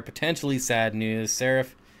news there. Potentially sad news.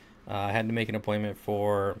 Seraph, I had to make an appointment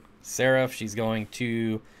for Seraph. She's going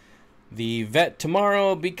to the vet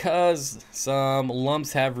tomorrow because some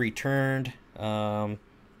lumps have returned.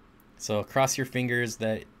 So cross your fingers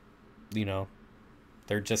that, you know,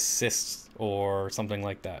 they're just cysts or something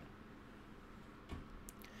like that.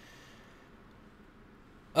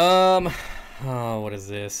 Oh, what is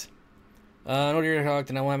this? No dear talk,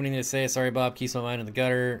 and I won't have anything to say. Sorry, Bob. Keeps my mind in the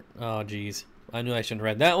gutter. Oh, geez. I knew I shouldn't have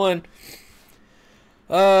read that one.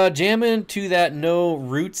 Jamming to that No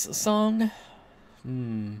Roots song.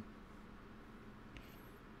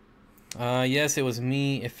 Yes, it was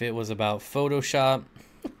me if it was about Photoshop.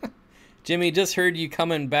 Jimmy, just heard you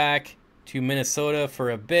coming back to Minnesota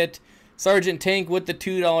for a bit. Sergeant Tank with the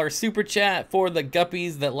 $2 super chat for the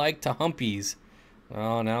guppies that like to humpies.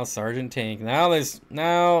 Oh, now Sergeant Tank.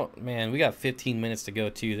 Now, man, we got 15 minutes to go,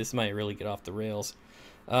 too. This might really get off the rails.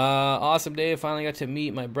 Awesome day. Finally got to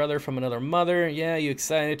meet my brother from another mother. Yeah, you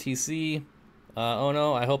excited, TC? Oh,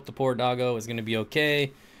 no, I hope the poor doggo is going to be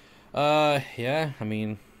okay. Yeah, I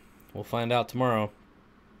mean, we'll find out tomorrow.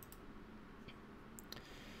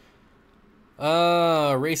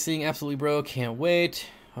 Racing absolutely bro. Can't wait.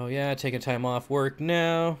 Oh, yeah, taking time off work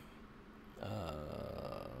now.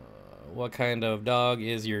 What kind of dog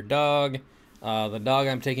is your dog? The dog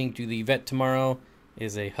I'm taking to the vet tomorrow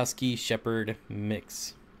is a Husky Shepherd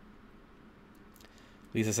mix.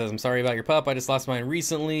 Lisa says, I'm sorry about your pup. I just lost mine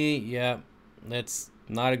recently. Yeah, that's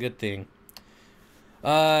not a good thing.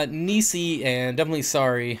 Nisi, and definitely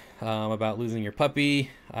sorry about losing your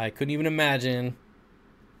puppy. I couldn't even imagine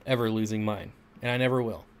ever losing mine, and I never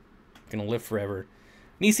will. I'm gonna live forever.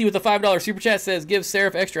 Nisi with the $5 super chat says, give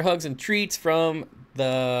Seraph extra hugs and treats from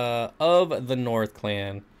the North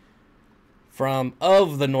Clan. From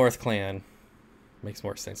the North Clan. Makes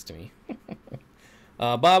more sense to me.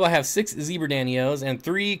 Bob, I have 6 zebra danios and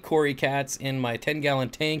 3 Cory cats in my 10-gallon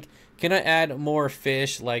tank. Can I add more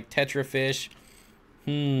fish like tetra fish?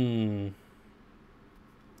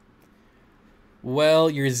 Well,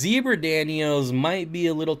 your zebra danios might be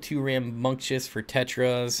a little too rambunctious for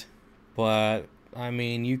tetras, but I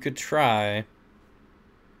mean, you could try.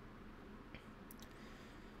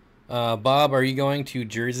 Bob, are you going to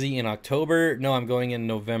Jersey in October? No, I'm going in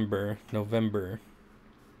November.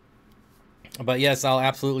 But yes, I'll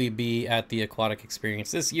absolutely be at the Aquatic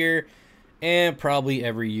Experience this year, and probably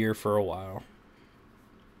every year for a while.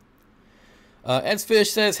 Ed's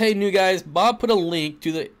Fish says, hey, new guys, Bob put a link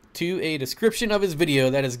to a description of his video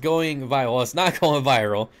that is going viral. Well, it's not going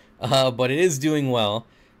viral, but it is doing well.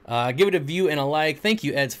 Give it a view and a like. Thank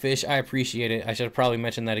you, Ed's Fish. I appreciate it. I should have probably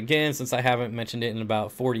mentioned that again since I haven't mentioned it in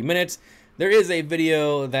about 40 minutes. There is a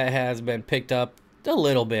video that has been picked up a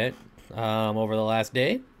little bit over the last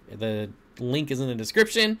day. The link is in the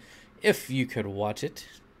description. If you could watch it,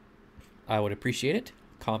 I would appreciate it.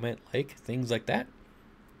 Comment, like, things like that.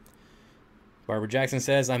 Barbara Jackson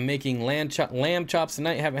says, I'm making lamb chops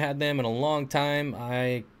tonight. Haven't had them in a long time.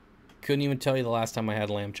 I couldn't even tell you the last time I had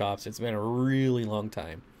lamb chops. It's been a really long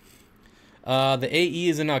time. The AE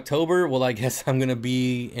is in October. Well, I guess I'm going to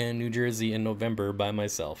be in New Jersey in November by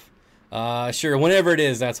myself. Sure, whenever it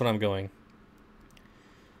is, that's when I'm going.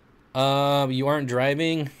 You aren't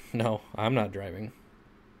driving? No, I'm not driving.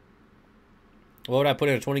 What would I put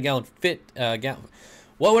in a 20-gallon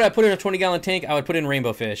What would I put in a 20-gallon tank? I would put in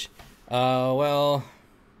rainbow fish. Well,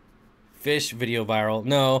 fish video viral.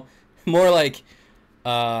 No, more like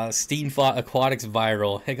Steenfott Aquatics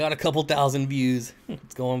viral. It got a couple thousand views.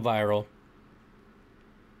 It's going viral.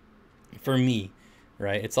 For me,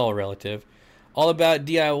 right? It's all relative. All about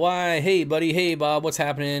DIY. Hey, buddy. Hey, Bob. What's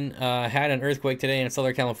happening? Had an earthquake today in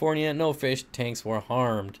Southern California. No fish tanks were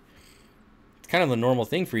harmed. It's kind of the normal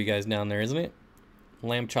thing for you guys down there, isn't it?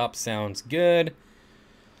 Lamb chop sounds good.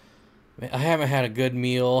 I haven't had a good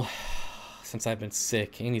meal since I've been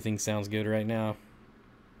sick. Anything sounds good right now.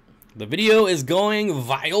 The video is going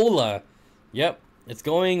Viola. Yep, it's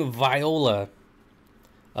going Viola.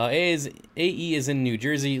 AE is in New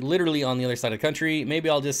Jersey, literally on the other side of the country. Maybe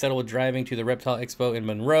I'll just settle with driving to the Reptile Expo in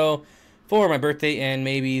Monroe for my birthday and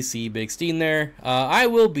maybe see Big Steen there. I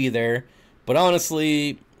will be there, but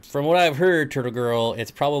honestly, from what I've heard, Turtle Girl,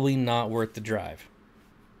 it's probably not worth the drive.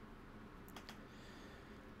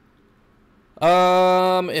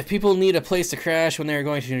 If people need a place to crash when they're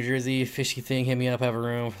going to New Jersey, fishy thing, hit me up. I have a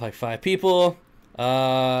room for like 5 people.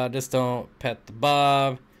 Just don't pet the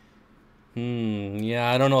Bob. Yeah,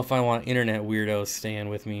 I don't know if I want internet weirdos staying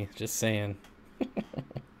with me. Just saying.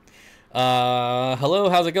 Hello,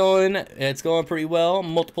 how's it going? It's going pretty well.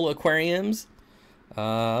 Multiple aquariums.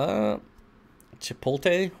 Chipotle,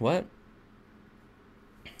 what?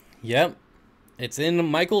 Yep. It's in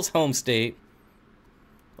Michael's home state.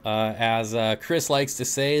 As Chris likes to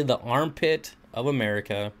say, the armpit of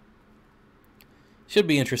America. Should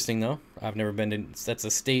be interesting, though. I've never been to... That's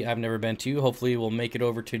a state I've never been to. Hopefully we'll make it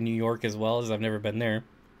over to New York as well, as I've never been there.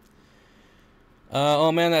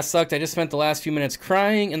 Oh, man, that sucked. I just spent the last few minutes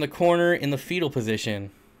crying in the corner in the fetal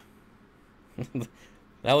position.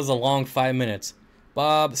 That was a long 5 minutes.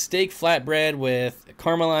 Bob, steak flatbread with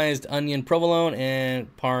caramelized onion provolone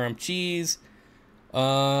and parm cheese.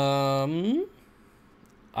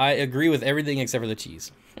 I agree with everything except for the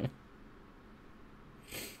cheese.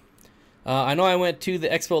 I know I went to the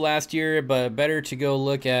expo last year, but better to go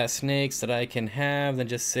look at snakes that I can have than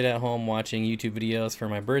just sit at home watching YouTube videos for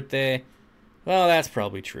my birthday. Well, that's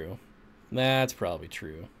probably true. That's probably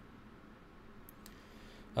true.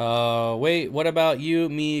 Wait, what about you,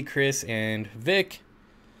 me, Chris, and Vic?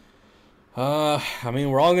 I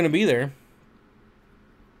mean, we're all going to be there.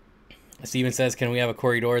 Steven says, can we have a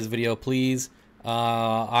Corridors video, please?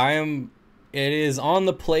 It is on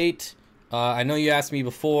the plate. I know you asked me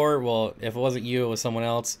before. Well, if it wasn't you, it was someone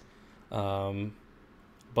else. But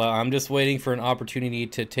I'm just waiting for an opportunity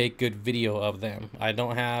to take good video of them. I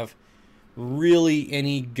don't have really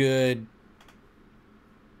any good,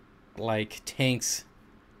 like, tanks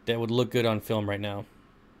that would look good on film right now.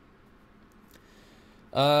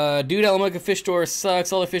 Dude, Alamoka Fish Store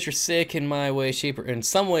sucks. All the fish are sick in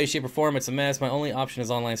some way, shape, or form. It's a mess. My only option is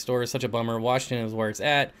online store. Such a bummer. Washington is where it's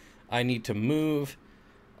at. I need to move.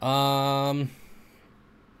 Not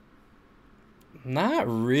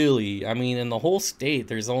really. I mean, in the whole state,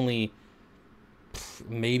 there's only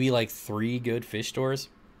maybe like 3 good fish stores.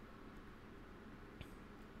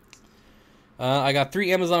 I got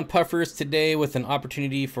 3 Amazon puffers today with an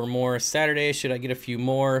opportunity for more Saturday. Should I get a few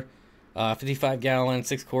more? 55-gallon,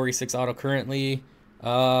 6 Cory, 6 auto currently.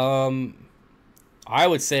 I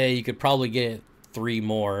would say you could probably get 3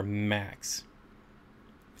 more max.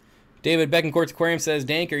 David Beckencourt's Aquarium says,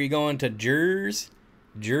 Dank, are you going to Jers?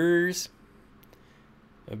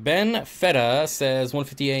 Ben Feta says,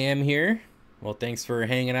 1:50 a.m. here. Well, thanks for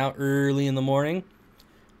hanging out early in the morning.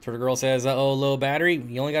 Turtle Girl says, uh-oh, low battery.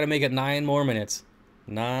 You only got to make it 9 more minutes.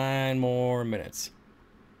 9 more minutes.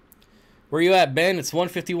 Where are you at, Ben? It's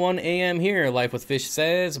 1:51 a.m. here. Life with Fish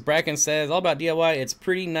says. Bracken says, all about DIY. It's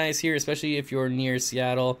pretty nice here, especially if you're near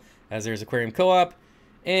Seattle, as there's Aquarium Co-op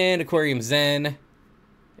and Aquarium Zen.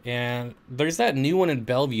 And there's that new one in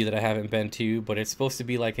Bellevue that I haven't been to, but it's supposed to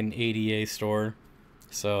be like an ADA store.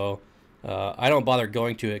 So I don't bother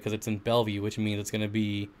going to it because it's in Bellevue, which means it's going to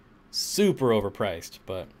be super overpriced.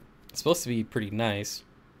 But it's supposed to be pretty nice.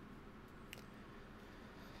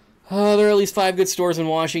 There are at least 5 good stores in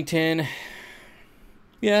Washington.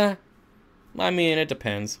 Yeah, I mean, it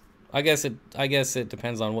depends. I guess it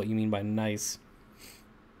depends on what you mean by nice.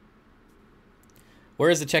 Where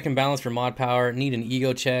is the check and balance for mod power? Need an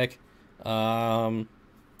ego check.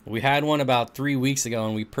 We had one about 3 weeks ago,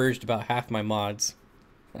 and we purged about half my mods.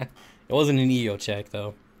 It wasn't an ego check,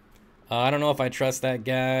 though. I don't know if I trust that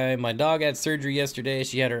guy. My dog had surgery yesterday.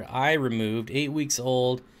 She had her eye removed, 8 weeks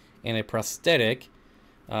old, and a prosthetic.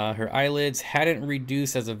 Her eyelids hadn't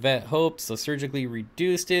reduced as a vet hoped, so surgically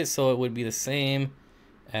reduced it so it would be the same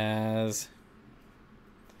as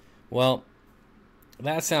well.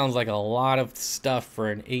 That sounds like a lot of stuff for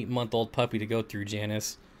an 8-month-old puppy to go through,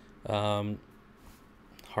 Janice. Heart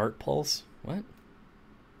pulse? What?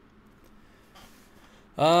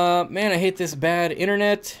 Man, I hate this bad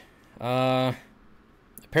internet.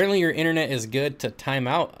 Apparently your internet is good to time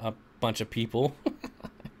out a bunch of people.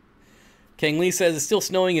 Kang Lee says it's still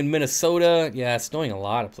snowing in Minnesota. Yeah, it's snowing a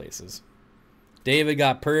lot of places. David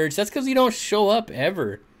got purged. That's because you don't show up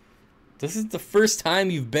ever. This is the first time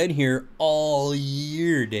you've been here all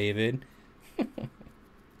year, David.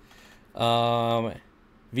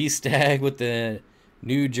 V-Stag with the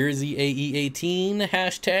New Jersey AE18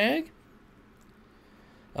 hashtag.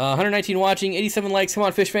 119 watching, 87 likes. Come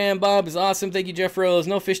on, Fish Fan. Bob is awesome. Thank you, Jeff Rose.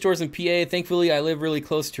 No fish stores in PA. Thankfully, I live really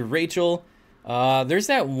close to Rachel. There's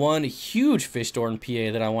that one huge fish store in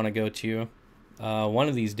PA that I want to go to one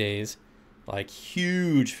of these days. Like,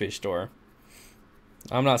 huge fish store.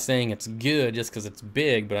 I'm not saying it's good just because it's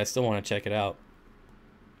big, but I still want to check it out.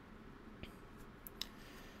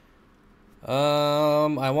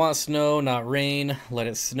 I want snow, not rain. Let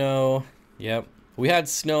it snow. Yep. We had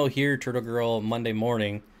snow here, Turtle Girl, Monday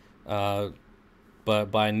morning. But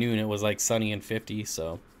by noon it was like sunny and 50,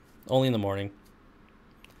 so only in the morning.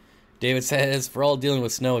 David says, for all dealing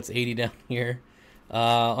with snow, it's 80 down here.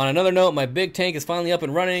 On another note, my big tank is finally up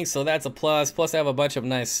and running, so that's a plus. Plus, I have a bunch of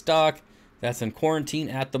nice stock that's in quarantine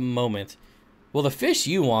at the moment. Well, the fish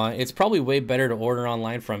you want, it's probably way better to order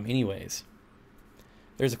online from anyways.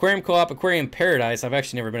 There's Aquarium Co-op, Aquarium Paradise. I've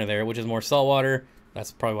actually never been there, which is more saltwater.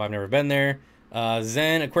 That's probably why I've never been there.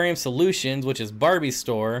 Zen Aquarium Solutions, which is Barbie's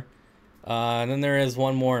store. And then there is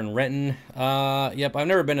one more in Renton. Yep, I've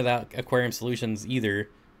never been to that Aquarium Solutions either,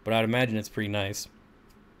 but I'd imagine it's pretty nice.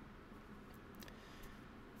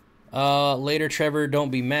 Later, Trevor, don't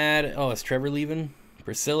be mad. Oh, is Trevor leaving?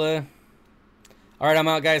 Priscilla. All right, I'm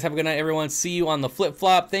out, guys. Have a good night, everyone. See you on the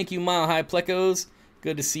flip-flop. Thank you, Mile High Plecos.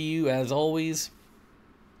 Good to see you, as always.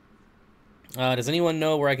 Does anyone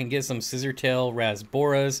know where I can get some scissortail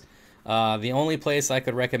rasboras? The only place I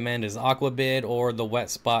could recommend is Aquabid or the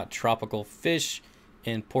Wet Spot Tropical Fish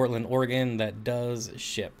in Portland, Oregon that does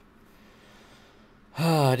ship.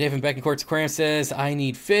 David Beckencourt's Aquarium says, I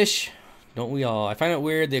need fish. Don't we all? I find it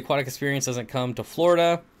weird the aquatic experience doesn't come to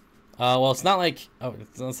Florida. Well, it's not like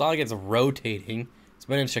it's not like it's rotating. It's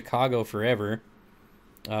been in Chicago forever.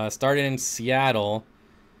 Started in Seattle.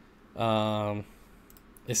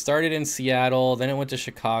 It started in Seattle, then it went to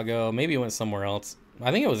Chicago. Maybe it went somewhere else.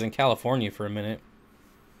 I think it was in California for a minute.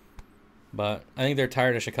 But I think they're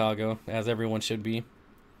tired of Chicago, as everyone should be.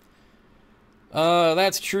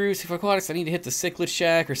 That's true. See, for Aquatics, I need to hit the Cichlid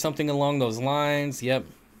Shack or something along those lines. Yep.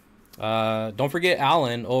 Don't forget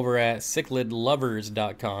Alan over at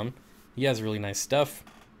cichlidlovers.com. He has really nice stuff.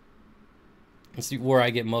 Let's see where I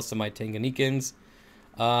get most of my Tanganikans.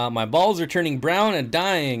 My balls are turning brown and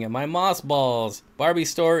dying. My moss balls. Barbie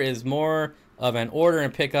store is more of an order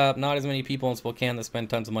and pickup. Not as many people in Spokane that spend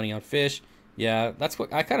tons of money on fish. Yeah, that's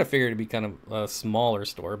what I kind of figured it'd be, kind of a smaller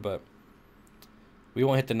store, but we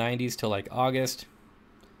won't hit the 90s till like August.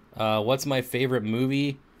 What's my favorite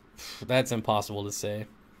movie? That's impossible to say.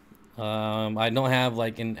 I don't have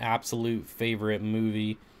like an absolute favorite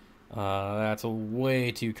movie. That's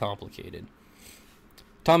way too complicated.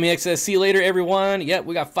 Tommy X says, see you later, everyone. Yep,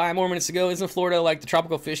 we got 5 more minutes to go. Isn't Florida like the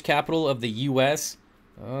tropical fish capital of the U.S.?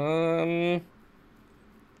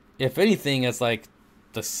 If anything, it's like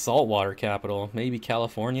the saltwater capital. Maybe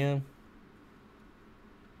California.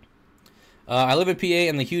 I live in PA,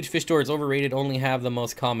 and the huge fish store is overrated. Only have the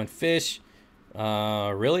most common fish.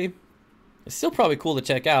 Really? It's still probably cool to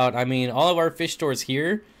check out. I mean, all of our fish stores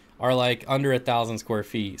here are like under 1,000 square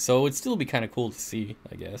feet. So it would still be kind of cool to see,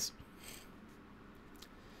 I guess.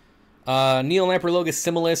 Neil Lamperlogus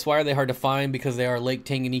similis. Why are they hard to find? Because they are Lake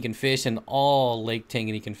Tanganyikan fish, and all Lake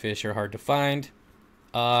Tanganyikan fish are hard to find.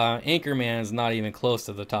 Anchorman is not even close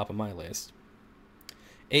to the top of my list.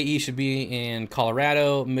 AE should be in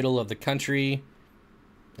Colorado, middle of the country,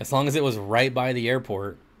 as long as it was right by the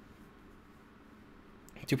airport.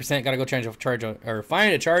 2% gotta go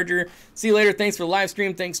find a charger. See you later. Thanks for the live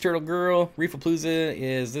stream. Thanks, Turtle Girl. Reefapalooza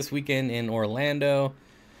is this weekend in Orlando.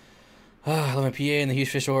 I live in PA in the huge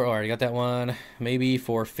fish store. Oh, I already got that one. Maybe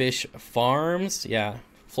for fish farms. Yeah,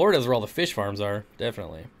 Florida's where all the fish farms are.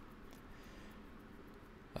 Definitely.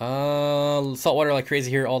 Saltwater like crazy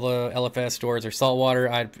here. All the LFS stores are saltwater.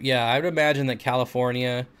 I would imagine that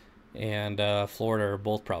California and Florida are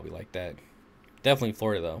both probably like that. Definitely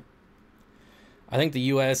Florida, though. I think the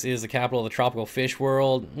U.S. is the capital of the tropical fish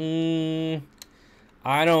world.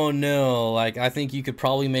 I don't know. Like, I think you could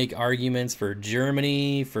probably make arguments for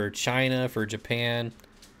Germany, for China, for Japan.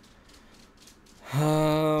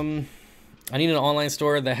 I need an online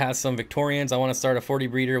store that has some Victorians. I want to start a 40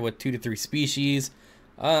 breeder with 2 to 3 species.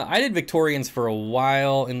 I did Victorians for a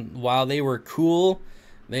while, and while they were cool,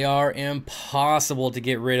 they are impossible to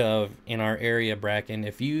get rid of in our area, Bracken.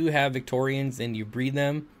 If you have Victorians and you breed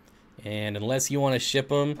them, and unless you want to ship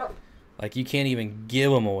them, like, you can't even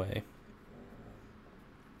give them away.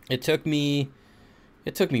 It took me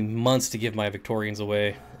months to give my Victorians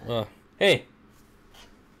away. Hey!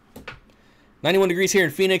 91 degrees here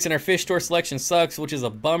in Phoenix, and our fish store selection sucks, which is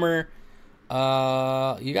a bummer.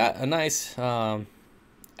 You got a nice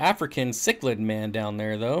African cichlid man down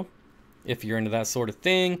there, though, if you're into that sort of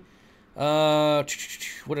thing. What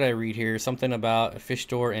did I read here? Something about a fish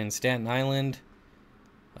store in Staten Island.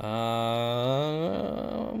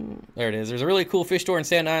 There it is. There's a really cool fish store in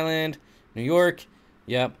Staten Island, New York.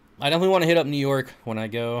 Yep. I definitely want to hit up New York when I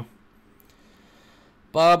go.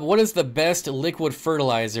 Bob, what is the best liquid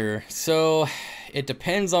fertilizer? So it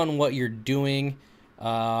depends on what you're doing.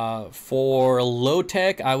 For low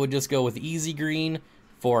tech, I would just go with Easy Green.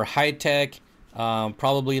 For high tech,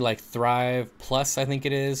 probably like Thrive Plus, I think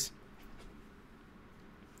it is.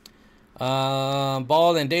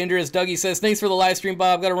 Bald and Dangerous. Dougie says, thanks for the live stream,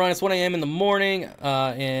 Bob. Got to run. It's 1 a.m. in the morning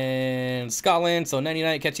in Scotland. So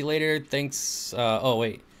 99. Catch you later. Thanks. Oh,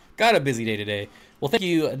 wait. Got a busy day today. Well, thank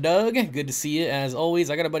you, Doug. Good to see you, as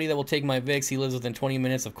always. I got a buddy that will take my Vicks. He lives within 20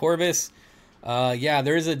 minutes of Corvus. Yeah,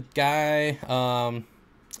 there's a guy,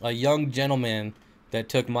 a young gentleman that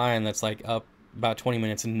took mine that's like up about 20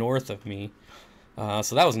 minutes north of me.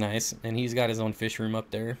 So that was nice. And he's got his own fish room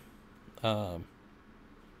up there.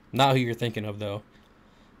 Not who you're thinking of, though.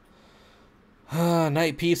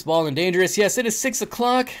 Night Peeps, Bald and Dangerous. Yes, it is 6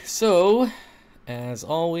 o'clock. So, as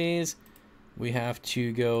always, we have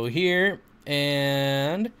to go here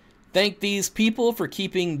and thank these people for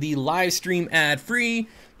keeping the live stream ad-free.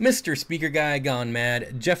 Mr. Speaker Guy Gone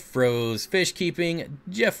Mad, Jeff Froze Fish Keeping,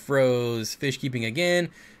 Jeff Froze Fish Keeping again,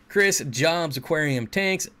 Chris Jobs Aquarium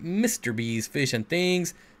Tanks, Mr. B's Fish and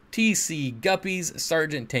Things, TC Guppies,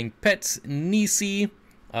 Sergeant Tank Pets, Nisi.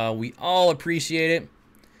 We all appreciate it.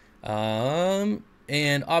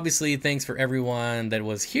 And obviously, thanks for everyone that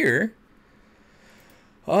was here.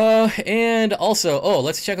 And also,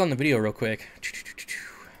 let's check on the video real quick.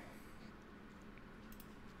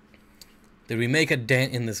 Did we make a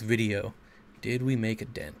dent in this video? Did we make a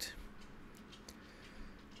dent?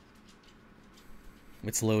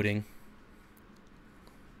 It's loading.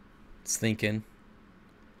 It's thinking.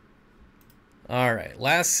 Alright,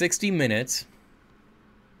 last 60 minutes.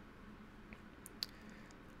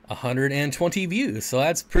 120 views, so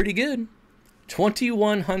that's pretty good.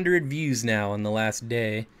 2,100 views now in the last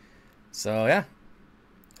day. So yeah,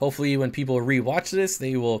 hopefully when people rewatch this,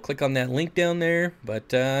 they will click on that link down there.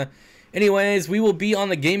 But anyways, we will be on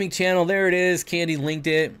the gaming channel. There it is. Candy linked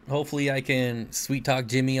it. Hopefully I can sweet talk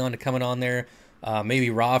Jimmy on to coming on there. Maybe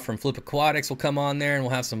Rob from Flip Aquatics will come on there and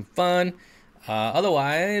we'll have some fun.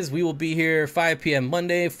 Otherwise, we will be here 5 p.m.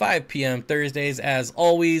 Monday, 5 p.m. Thursdays, as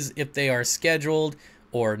always. If they are scheduled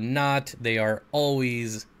or not, they are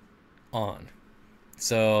always on.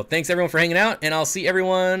 So thanks everyone for hanging out, and I'll see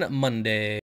everyone Monday.